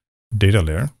a data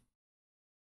layer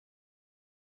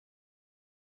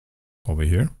over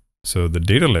here. So the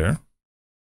data layer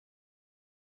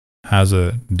has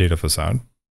a data facade,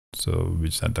 so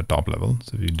which is at the top level.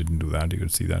 So if you didn't do that, you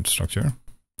could see that structure.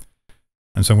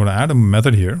 And so I'm going to add a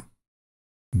method here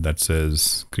that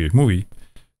says create movie.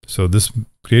 So this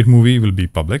create movie will be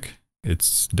public.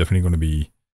 It's definitely going to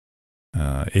be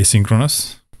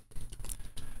asynchronous.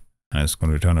 And it's going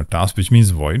to return a task, which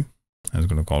means void. And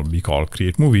it's going to be called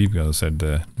create movie, because I said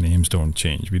the names don't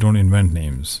change. We don't invent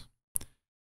names.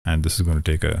 And this is going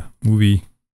to take a movie.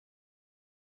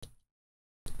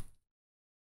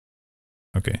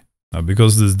 Okay. Now,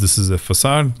 because this is a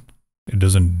facade, it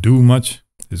doesn't do much.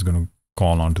 It's going to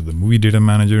call onto the movie data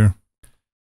manager.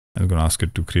 And it's going to ask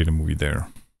it to create a movie there.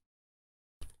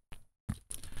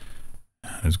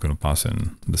 And it's going to pass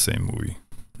in the same movie.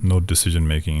 No decision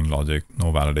making logic,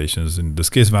 no validations. In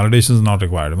this case, validation is not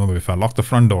required. Remember, if I lock the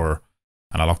front door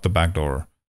and I lock the back door,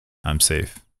 I'm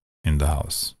safe in the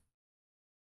house.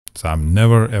 So I'm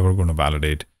never ever going to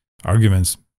validate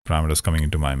arguments, parameters coming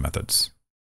into my methods.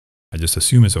 I just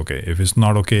assume it's okay. If it's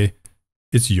not okay,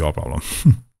 it's your problem.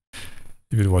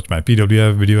 If you watch my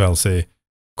PWF video, I'll say,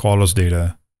 call us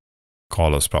data,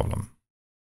 call us problem.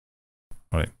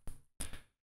 All right.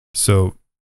 So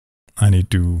I need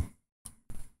to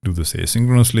do this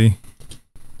asynchronously.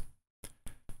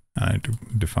 I need to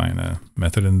define a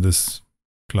method in this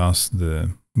class,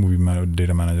 the movie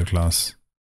data manager class.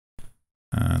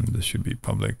 And this should be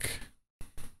public.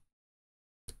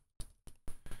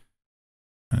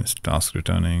 And it's task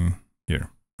returning here.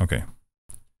 Okay.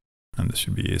 And this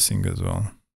should be async as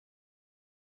well.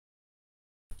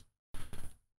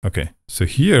 Okay. So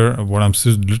here, what I'm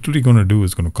literally going to do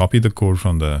is going to copy the code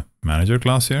from the manager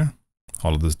class here,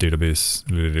 all of this database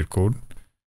related code,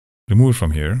 remove it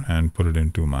from here and put it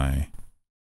into my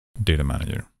data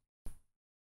manager.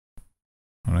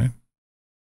 All right.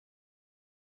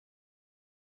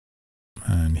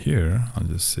 And here, I'll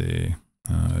just say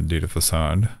data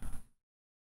facade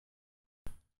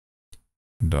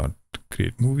dot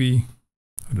create movie.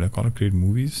 Did I call it create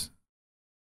movies?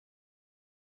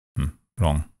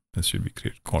 Wrong. This should be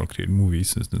called create movies,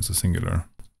 since it's a singular.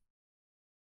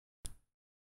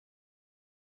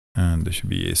 And this should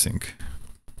be async.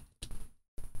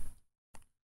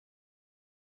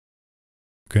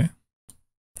 Okay.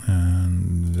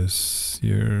 And this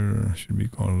here should be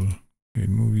called create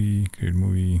movie, create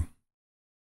movie.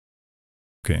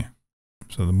 Okay.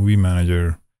 So the movie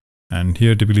manager. And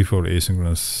here, typically for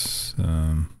asynchronous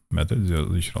methods,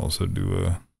 you should also do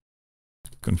a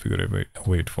configure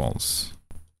await false.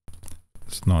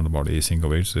 It's not about async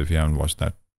await. So if you haven't watched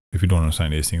that, if you don't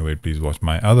understand async await, please watch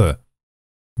my other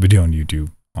video on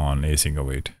YouTube on async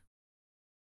await.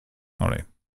 All right.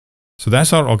 So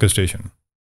that's our orchestration.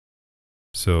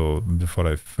 So before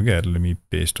I forget, let me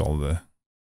paste all the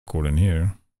code in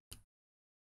here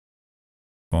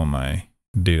for my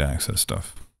data access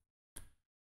stuff.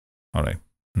 All right.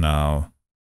 Now,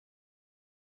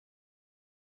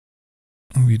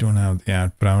 we don't have the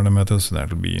add parameter method, so that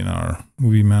will be in our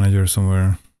movie manager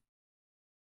somewhere.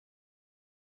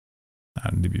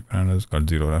 Add DB parameters, got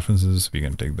 0 references. We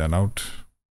can take that out.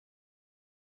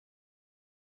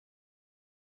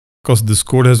 Because this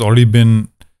code has already been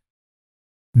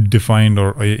defined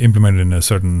or implemented in a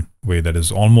certain way that is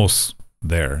almost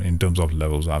there in terms of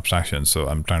levels of abstraction. So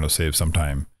I'm trying to save some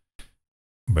time.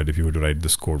 But if you were to write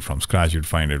this code from scratch, you'd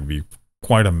find it would be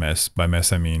quite a mess. By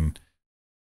mess, I mean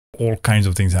all kinds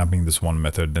of things happening in this one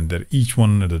method. And they're each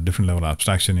one at a different level of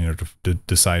abstraction. You have to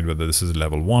decide whether this is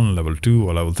level 1, level 2,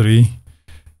 or level 3.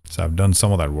 So I've done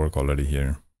some of that work already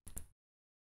here.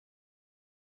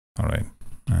 All right.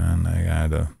 And I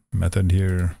add a method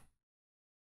here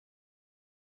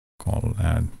called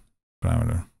add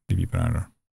parameter, DB parameter.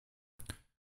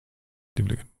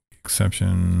 Duplicate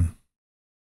exception.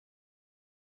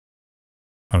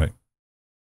 All right.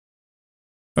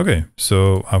 Okay,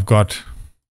 so I've got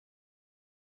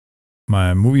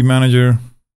my movie manager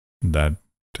that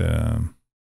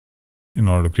in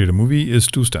order to create a movie is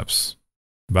 2 steps.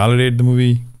 Validate the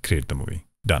movie, create the movie.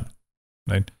 Done.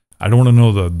 Right? I don't want to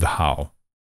know the how,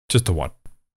 just the what.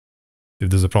 If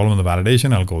there's a problem in the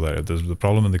validation, I'll go there. If there's a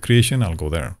problem in the creation, I'll go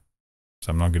there.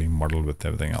 So I'm not getting muddled with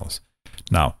everything else.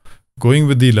 Now, going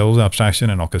with the levels of abstraction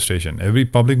and orchestration, every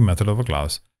public method of a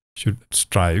class should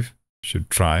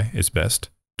try its best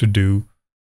to do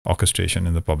orchestration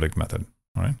in the public method.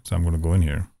 All right. So I'm going to go in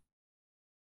here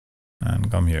and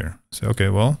come here. Say, okay,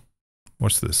 well,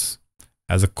 what's this?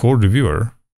 As a code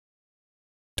reviewer,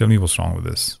 tell me what's wrong with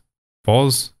this.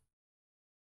 Pause,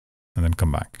 and then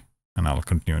come back. And I'll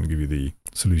continue and give you the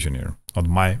solution here, or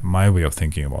my way of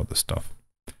thinking about this stuff.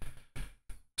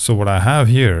 So what I have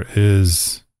here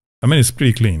is, I mean, it's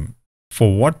pretty clean.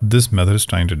 For what this method is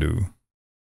trying to do,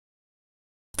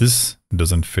 this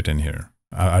doesn't fit in here.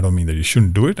 I don't mean that you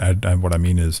shouldn't do it. What I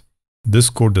mean is this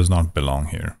code does not belong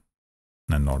here,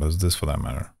 and nor does this for that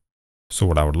matter. So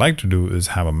what I would like to do is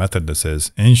have a method that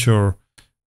says ensure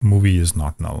movie is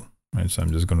not null. Right? So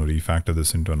I'm just going to refactor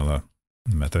this into another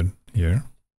method here.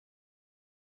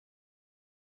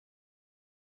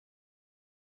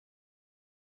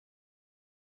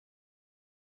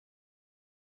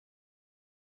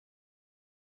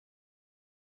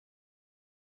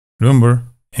 Remember,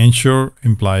 ensure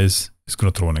implies it's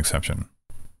going to throw an exception.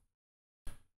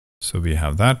 So we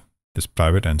have that. It's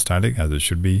private and static as it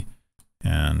should be.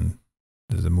 And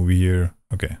there's a movie here.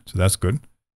 Okay, so that's good.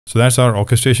 So that's our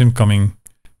orchestration coming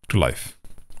to life.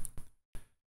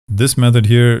 This method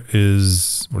here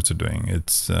is, what's it doing?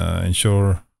 It's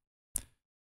ensure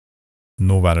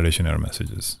no validation error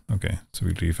messages. Okay, so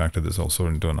we'll refactor this also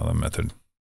into another method.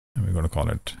 And we're going to call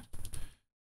it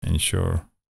ensure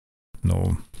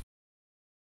no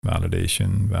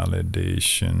validation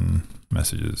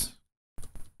messages.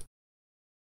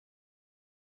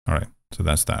 All right, so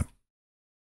that's that.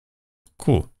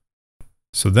 Cool.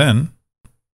 So then,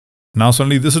 now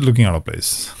suddenly this is looking out of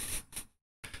place.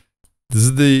 This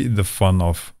is the fun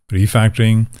of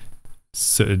refactoring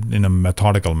in a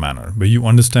methodical manner, where you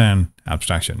understand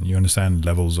abstraction, you understand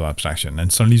levels of abstraction,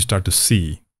 and suddenly you start to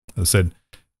see, as I said,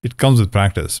 it comes with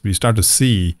practice. We start to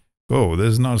see, oh,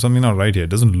 there's something not right here.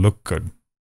 It doesn't look good.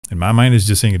 In my mind, it's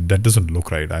just saying that doesn't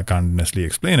look right. I can't necessarily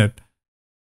explain it,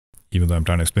 even though I'm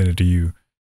trying to explain it to you.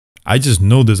 I just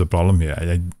know there's a problem here.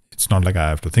 It's not like I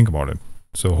have to think about it.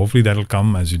 So hopefully that'll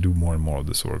come as you do more and more of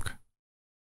this work.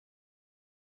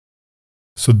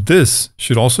 So this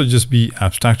should also just be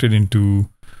abstracted into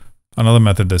another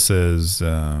method that says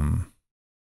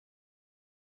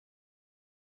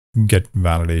get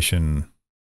validation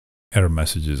error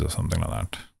messages or something like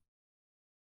that.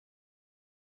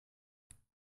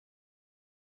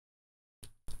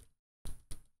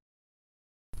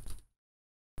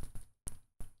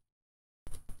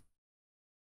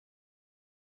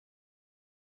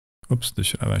 Oops, this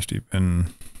should have actually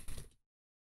been.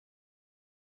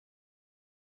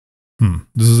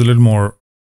 This is a little more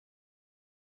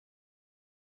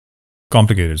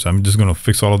complicated. So I'm just going to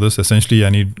fix all of this. Essentially, I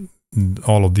need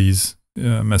all of these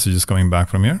messages coming back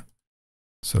from here.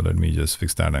 So let me just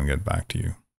fix that and get back to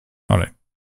you. All right.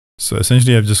 So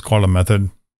essentially, I've just called a method,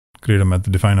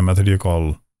 define a method here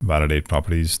called validate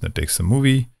properties that takes the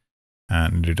movie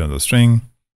and returns a string.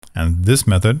 And this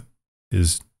method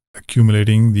is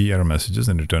accumulating the error messages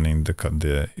and returning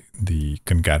the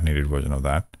concatenated version of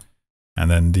that. And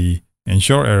then the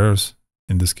ensure errors,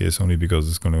 in this case, only because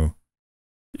it's going to,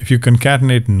 if you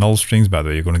concatenate null strings, by the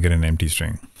way, you're going to get an empty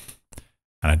string.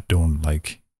 And I don't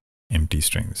like empty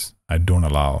strings. I don't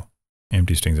allow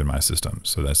empty strings in my system.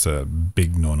 So that's a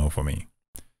big no-no for me.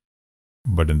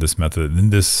 But in this method,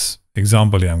 in this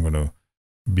example, I'm going to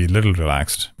be a little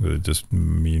relaxed. It will just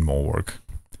mean more work.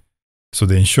 So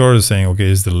the ensure is saying, okay,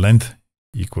 is the length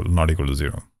not equal to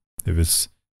 0? If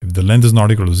the length is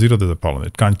not equal to 0, there's a problem.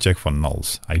 It can't check for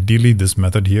nulls. Ideally, this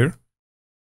method here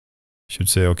should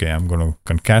say, okay, I'm going to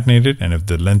concatenate it. And if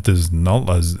the length is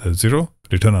null as 0,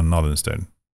 return a null instead.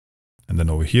 And then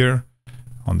over here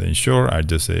on the ensure, I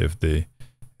just say if the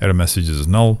error message is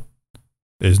not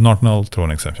null, throw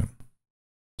an exception.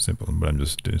 Simple, but I'm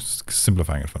just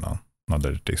simplifying it for now. Not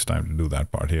that it takes time to do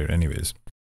that part here anyways.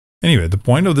 Anyway, the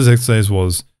point of this exercise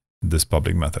was this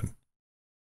public method.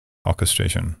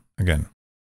 Orchestration. Again,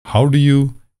 how do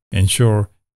you ensure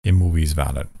a movie is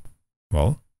valid?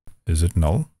 Well, is it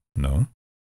null? No.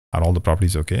 Are all the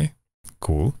properties okay?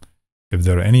 Cool. If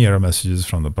there are any error messages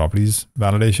from the properties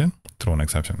validation, throw an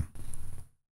exception.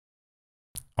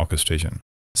 Orchestration.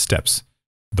 Steps.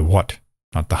 The what,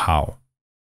 not the how.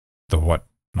 The what,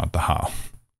 not the how.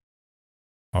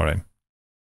 All right.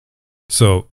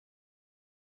 So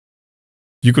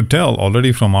you could tell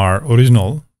already from our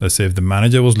original, let's say if the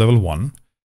manager was level 1,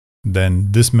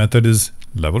 then this method is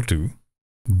level 2.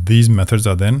 These methods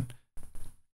are then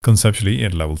conceptually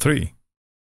at level 3,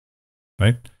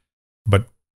 right? But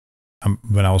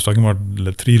when I was talking about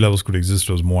the 3 levels could exist,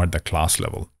 it was more at the class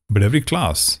level. But every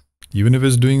class, even if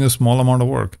it's doing a small amount of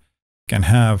work, can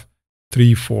have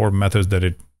 3, 4 methods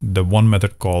that the one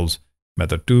method calls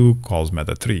method 2, calls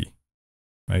method 3,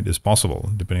 right? It's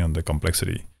possible depending on the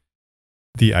complexity.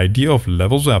 the idea of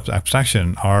levels of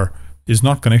abstraction is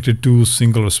not connected to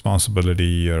single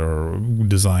responsibility or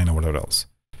design or whatever else.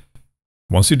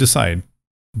 Once you decide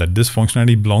that this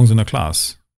functionality belongs in a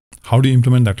class, how do you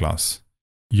implement that class?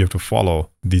 You have to follow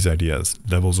these ideas,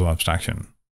 levels of abstraction.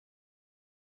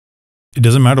 It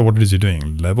doesn't matter what it is you're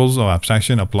doing. Levels of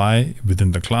abstraction apply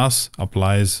within the class,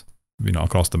 applies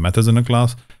across the methods in a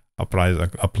class,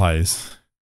 applies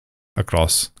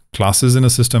across classes in a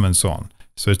system, and so on.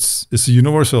 So it's a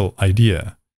universal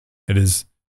idea. It is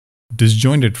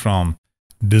disjointed from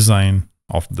design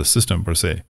of the system per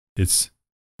se. It's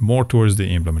more towards the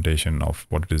implementation of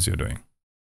what it is you're doing.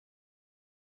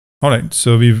 All right,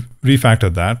 so we've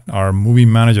refactored that. Our movie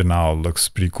manager now looks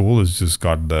pretty cool. It's just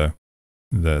got the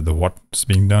what's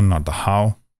being done, not the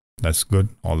how. That's good.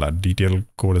 All that detailed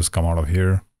code has come out of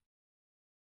here.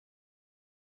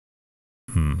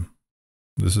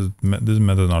 This method is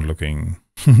not looking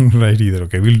right either.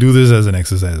 Okay, we'll do this as an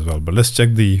exercise as well, but let's check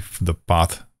the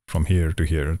path from here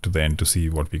to the end to see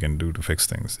what we can do to fix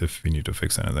things if we need to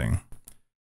fix anything.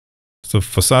 So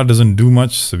facade doesn't do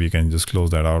much, so we can just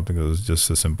close that out because it's just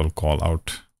a simple call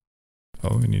out.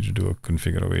 Oh, we need to do a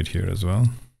configure await here as well.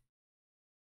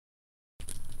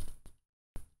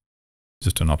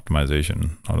 Just an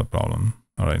optimization, not a problem.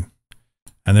 All right.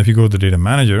 And if you go to the data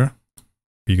manager,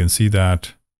 you can see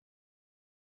that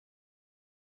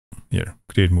here,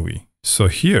 create movie. So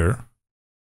here,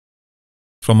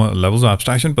 from a levels of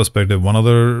abstraction perspective, one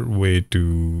other way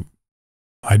to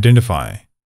identify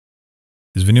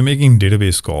is when you're making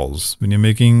database calls, when you're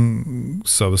making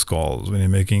service calls, when you're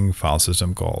making file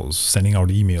system calls, sending out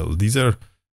emails, these are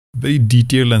very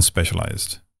detailed and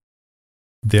specialized.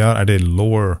 They are at a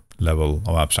lower level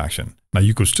of abstraction. Now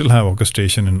you could still have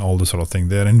orchestration and all this sort of thing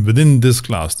there. And within this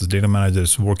class, this data manager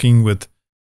is working with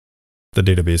the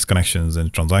database connections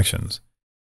and transactions.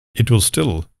 It will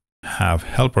still have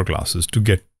helper classes to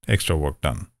get extra work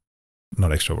done.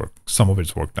 Not extra work, some of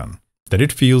its work done. That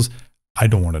it feels, I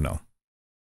don't want to know.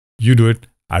 You do it.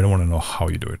 I don't want to know how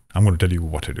you do it. I'm going to tell you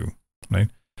what to do, right?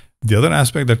 The other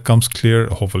aspect that comes clear,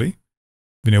 hopefully,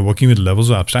 when you're working with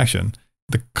levels of abstraction,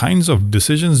 the kinds of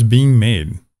decisions being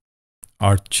made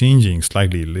are changing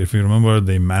slightly. If you remember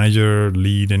the manager,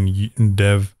 lead, and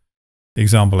dev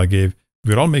example I gave,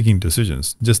 we're all making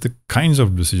decisions. Just the kinds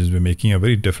of decisions we're making are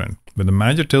very different. When the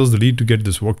manager tells the lead to get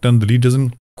this work done, the lead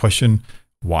doesn't question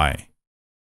why.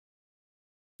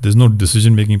 There's no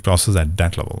decision-making process at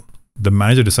that level. The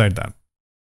manager decides that.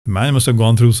 The manager must have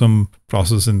gone through some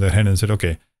process in their head and said,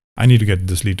 okay, I need to get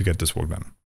this lead to get this work done.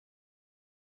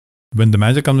 When the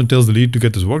manager comes and tells the lead to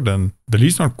get this work done, the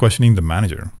lead's not questioning the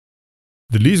manager.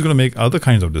 The lead is going to make other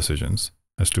kinds of decisions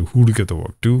as to who to get the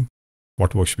work to,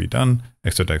 what work should be done,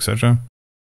 etc., etc.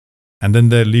 And then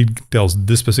the lead tells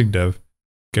this specific dev,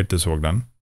 get this work done.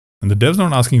 And the dev's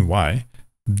not asking why.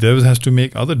 The dev has to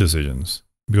make other decisions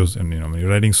because when you're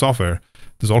writing software,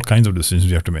 there's all kinds of decisions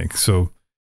you have to make.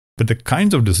 But the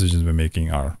kinds of decisions we're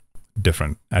making are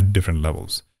different at different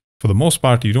levels. For the most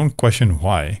part, you don't question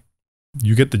why.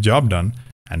 You get the job done.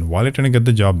 And while you're trying to get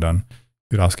the job done,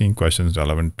 you're asking questions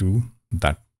relevant to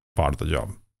that part of the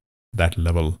job, that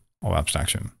level of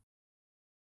abstraction.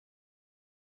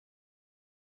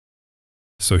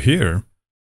 So here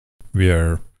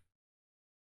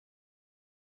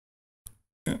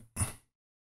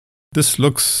this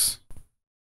looks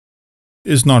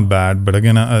is not bad, but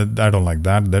again, I don't like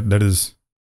that. That is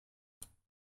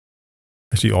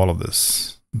actually all of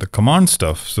this. The command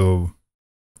stuff, so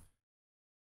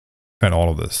and all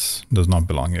of this does not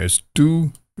belong here. It's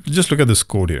just look at this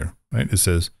code here, right? It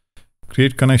says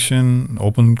create connection,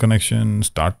 open connection,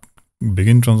 start,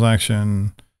 begin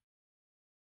transaction,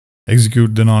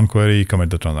 execute the non-query, commit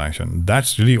the transaction.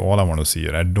 That's really all I want to see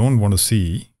here. I don't want to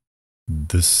see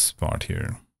this part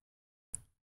here.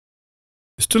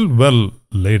 It's still well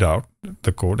laid out,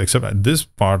 the code, except at this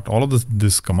part, all of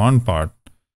this command part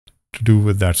to do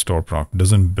with that store proc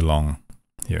doesn't belong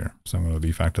here. So I'm going to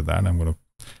refactor that. I'm going to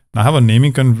now have a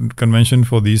naming convention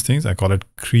for these things. I call it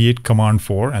create command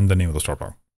for and the name of the store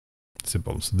proc.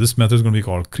 Simple. So this method is going to be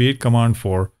called create command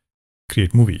for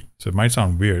create movie. So it might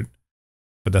sound weird,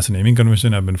 but that's a naming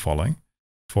convention I've been following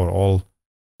for all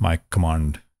my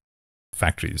command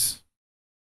factories.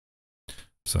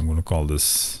 So I'm going to call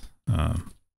this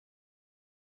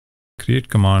create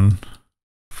command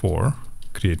for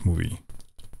create movie.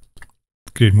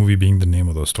 Create movie being the name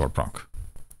of the store proc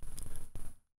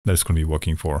that's going to be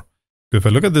working for. So if I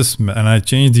look at this and I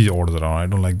change these orders around, I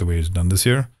don't like the way it's done this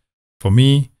here. For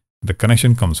me, the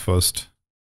connection comes first.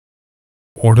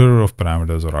 Order of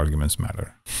parameters or arguments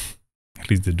matter. At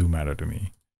least they do matter to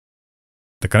me.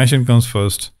 The connection comes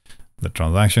first. the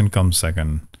transaction comes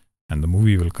second, and the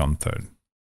movie will come third.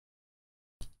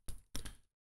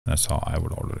 That's how I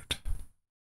would order it.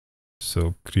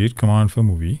 So create command for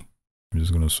movie. I'm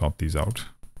just going to swap these out.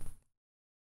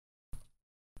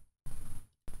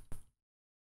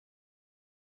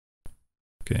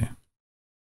 Okay.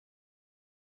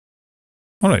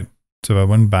 All right. So I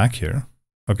went back here.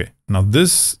 Okay. Now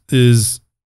this is,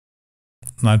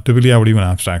 now typically I would even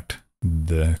abstract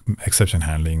the exception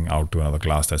handling out to another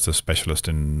class that's a specialist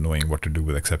in knowing what to do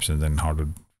with exceptions and how to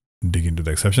dig into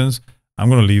the exceptions. I'm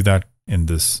going to leave that in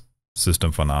this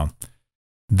system for now.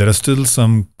 There are still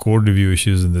some code review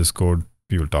issues in this code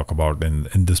we will talk about in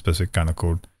this specific kind of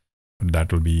code.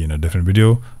 That will be in a different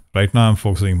video. Right now I'm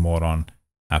focusing more on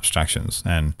abstractions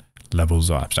and levels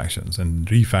of abstractions and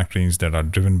refactorings that are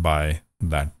driven by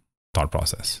that thought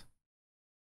process.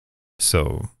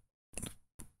 So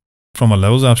from a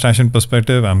levels of abstraction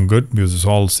perspective, I'm good because it's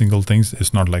all single things.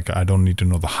 It's not like I don't need to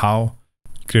know the how.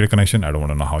 Create a connection. I don't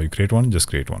want to know how you create one. Just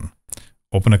create one.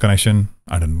 Open a connection.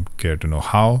 I don't care to know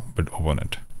how, but open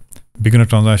it. Begin a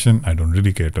transaction. I don't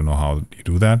really care to know how you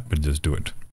do that, but just do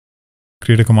it.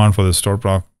 Create a command for the store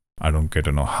proc. I don't care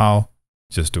to know how.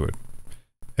 Just do it.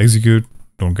 Execute.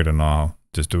 Don't care to know how.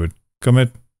 Just do it.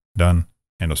 Commit. Done.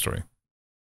 End of story.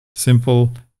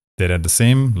 Simple. They're at the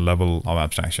same level of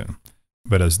abstraction.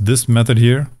 Whereas this method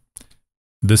here,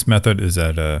 this method is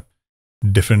at a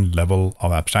different level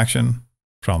of abstraction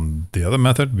from the other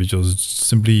method, which was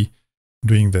simply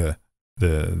doing the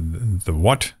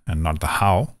what and not the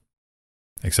how,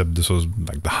 except this was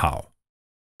like the how.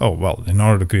 Oh, well, in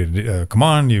order to create a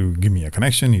command, you give me a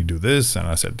connection, you do this, and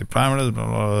I set the parameters, blah,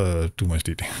 blah, blah, too much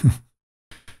detail.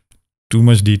 Too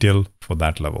much detail for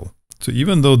that level. So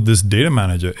even though this data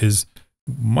manager is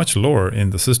much lower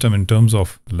in the system in terms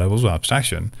of levels of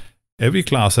abstraction, every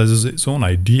class has its own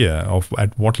idea of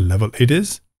at what level it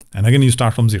is. And again, you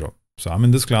start from zero. So I'm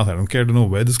in this class. I don't care to know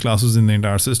where this class is in the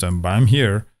entire system, but I'm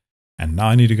here and now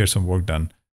I need to get some work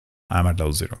done. I'm at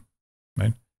level 0,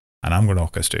 right? And I'm going to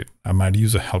orchestrate. I might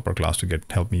use a helper class to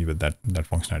help me with that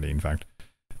functionality. In fact,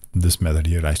 this method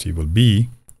here actually will be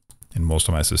in most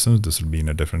of my systems. This will be in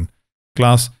a different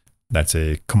class. That's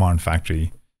a command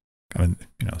factory. I mean,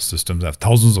 systems have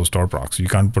thousands of store procs. You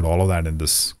can't put all of that in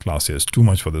this class here. It's too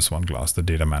much for this one class, the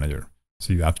data manager.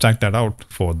 So you abstract that out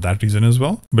for that reason as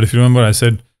well. But if you remember, I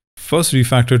said first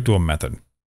refactor to a method,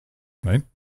 right?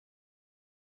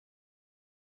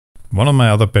 One of my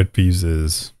other pet peeves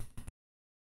is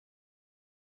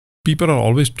people are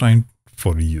always trying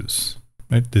for reuse,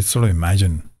 right? They sort of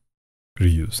imagine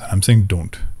reuse. I'm saying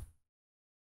don't.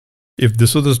 If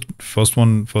this was the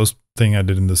first thing I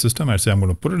did in the system, I'd say I'm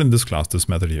going to put it in this class, this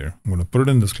method here. I'm going to put it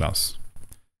in this class.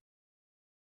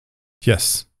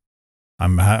 Yes, I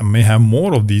may have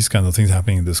more of these kinds of things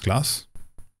happening in this class.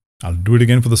 I'll do it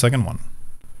again for the second one.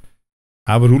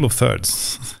 I have a rule of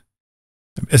thirds.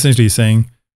 I'm essentially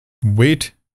saying,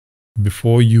 wait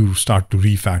before you start to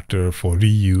refactor for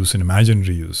reuse and imagine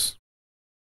reuse.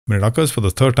 When it occurs for the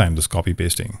third time, this copy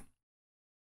pasting,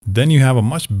 then you have a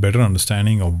much better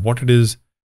understanding of what it is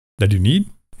that you need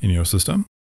in your system,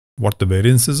 what the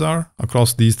variances are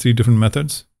across these 3 different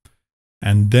methods.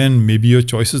 And then maybe your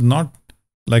choice is not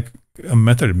like a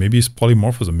method. Maybe it's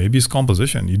polymorphism. Maybe it's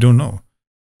composition. You don't know.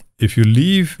 If you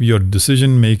leave your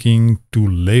decision making to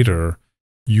later,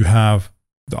 you have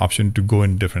the option to go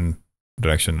in different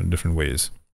direction in different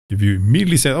ways. If you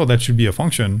immediately say, oh, that should be a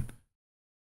function,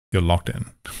 you're locked in.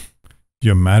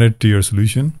 You're married to your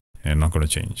solution and not going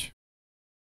to change.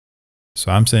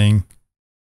 So I'm saying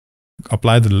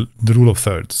apply the rule of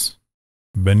thirds.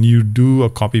 When you do a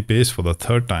copy paste for the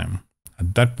third time,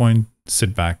 at that point,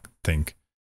 sit back, think,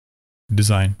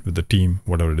 design with the team,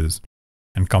 whatever it is,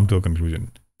 and come to a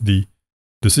conclusion. The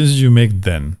decisions you make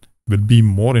then will be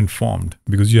more informed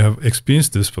because you have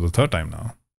experienced this for the third time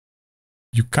now.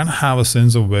 You kind of have a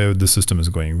sense of where the system is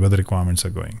going, where the requirements are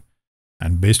going.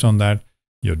 And based on that,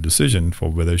 your decision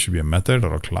for whether it should be a method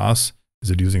or a class,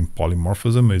 is it using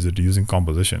polymorphism, is it using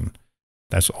composition?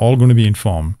 That's all going to be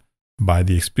informed by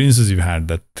the experiences you've had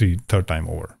that third time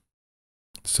over.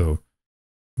 So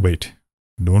wait,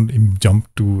 don't jump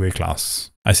to a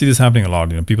class. I see this happening a lot.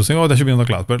 People saying, oh, that should be another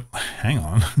class, but hang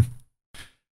on.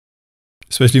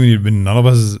 Especially when none of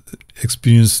us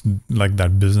experienced like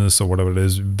that business or whatever it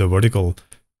is, the vertical,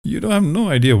 you don't have no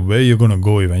idea where you're going to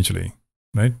go eventually,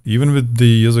 right? Even with the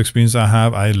years of experience I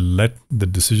have, I let the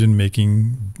decision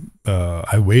making,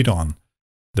 I wait on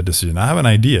the decision. I have an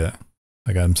idea,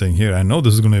 like I'm saying here, I know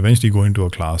this is going to eventually go into a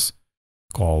class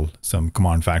called some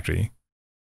command factory,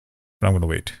 but I'm going to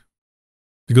wait.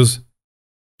 Because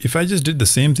if I just did the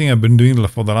same thing I've been doing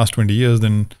for the last 20 years,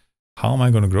 then how am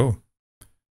I going to grow?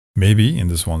 maybe in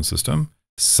this one system,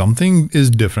 something is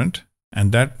different,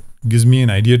 and that gives me an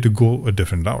idea to go a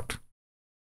different route.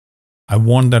 I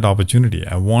want that opportunity.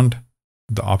 I want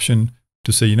the option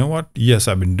to say, you know what? Yes,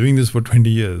 I've been doing this for 20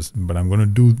 years, but I'm going to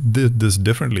do this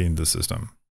differently in this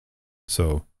system.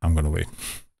 So I'm going to wait.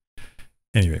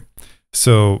 Anyway,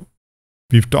 so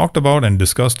we've talked about and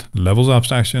discussed levels of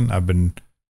abstraction. I've been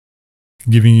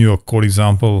giving you a code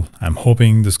example. I'm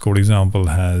hoping this code example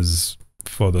has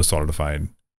further solidified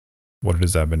what it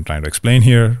is I've been trying to explain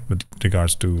here with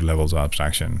regards to levels of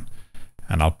abstraction.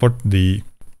 And I'll put the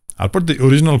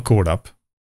original code up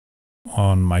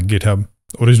on my GitHub.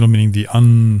 Original meaning the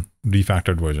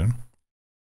unrefactored version.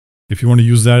 If you want to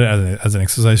use that as an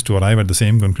exercise to arrive at the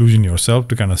same conclusion yourself,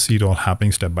 to kind of see it all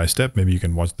happening step by step, maybe you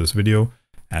can watch this video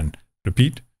and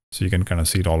repeat so you can kind of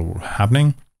see it all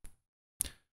happening.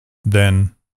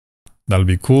 Then that'll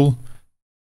be cool.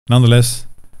 Nonetheless,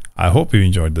 I hope you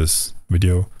enjoyed this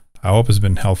video. I hope it's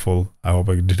been helpful. I hope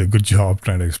I did a good job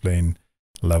trying to explain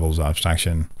levels of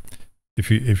abstraction.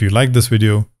 If you like this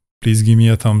video, please give me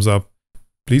a thumbs up.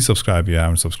 Please subscribe if you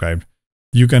haven't subscribed.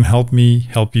 You can help me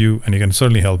help you, and you can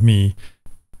certainly help me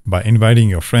by inviting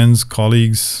your friends,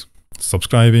 colleagues,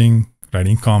 subscribing,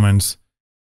 writing comments.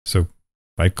 So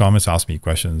write comments, ask me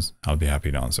questions. I'll be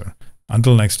happy to answer.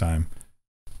 Until next time,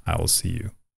 I will see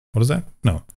you. What is that?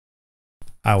 No.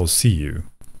 I will see you.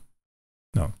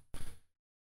 No.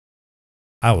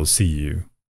 I will see you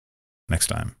next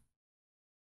time.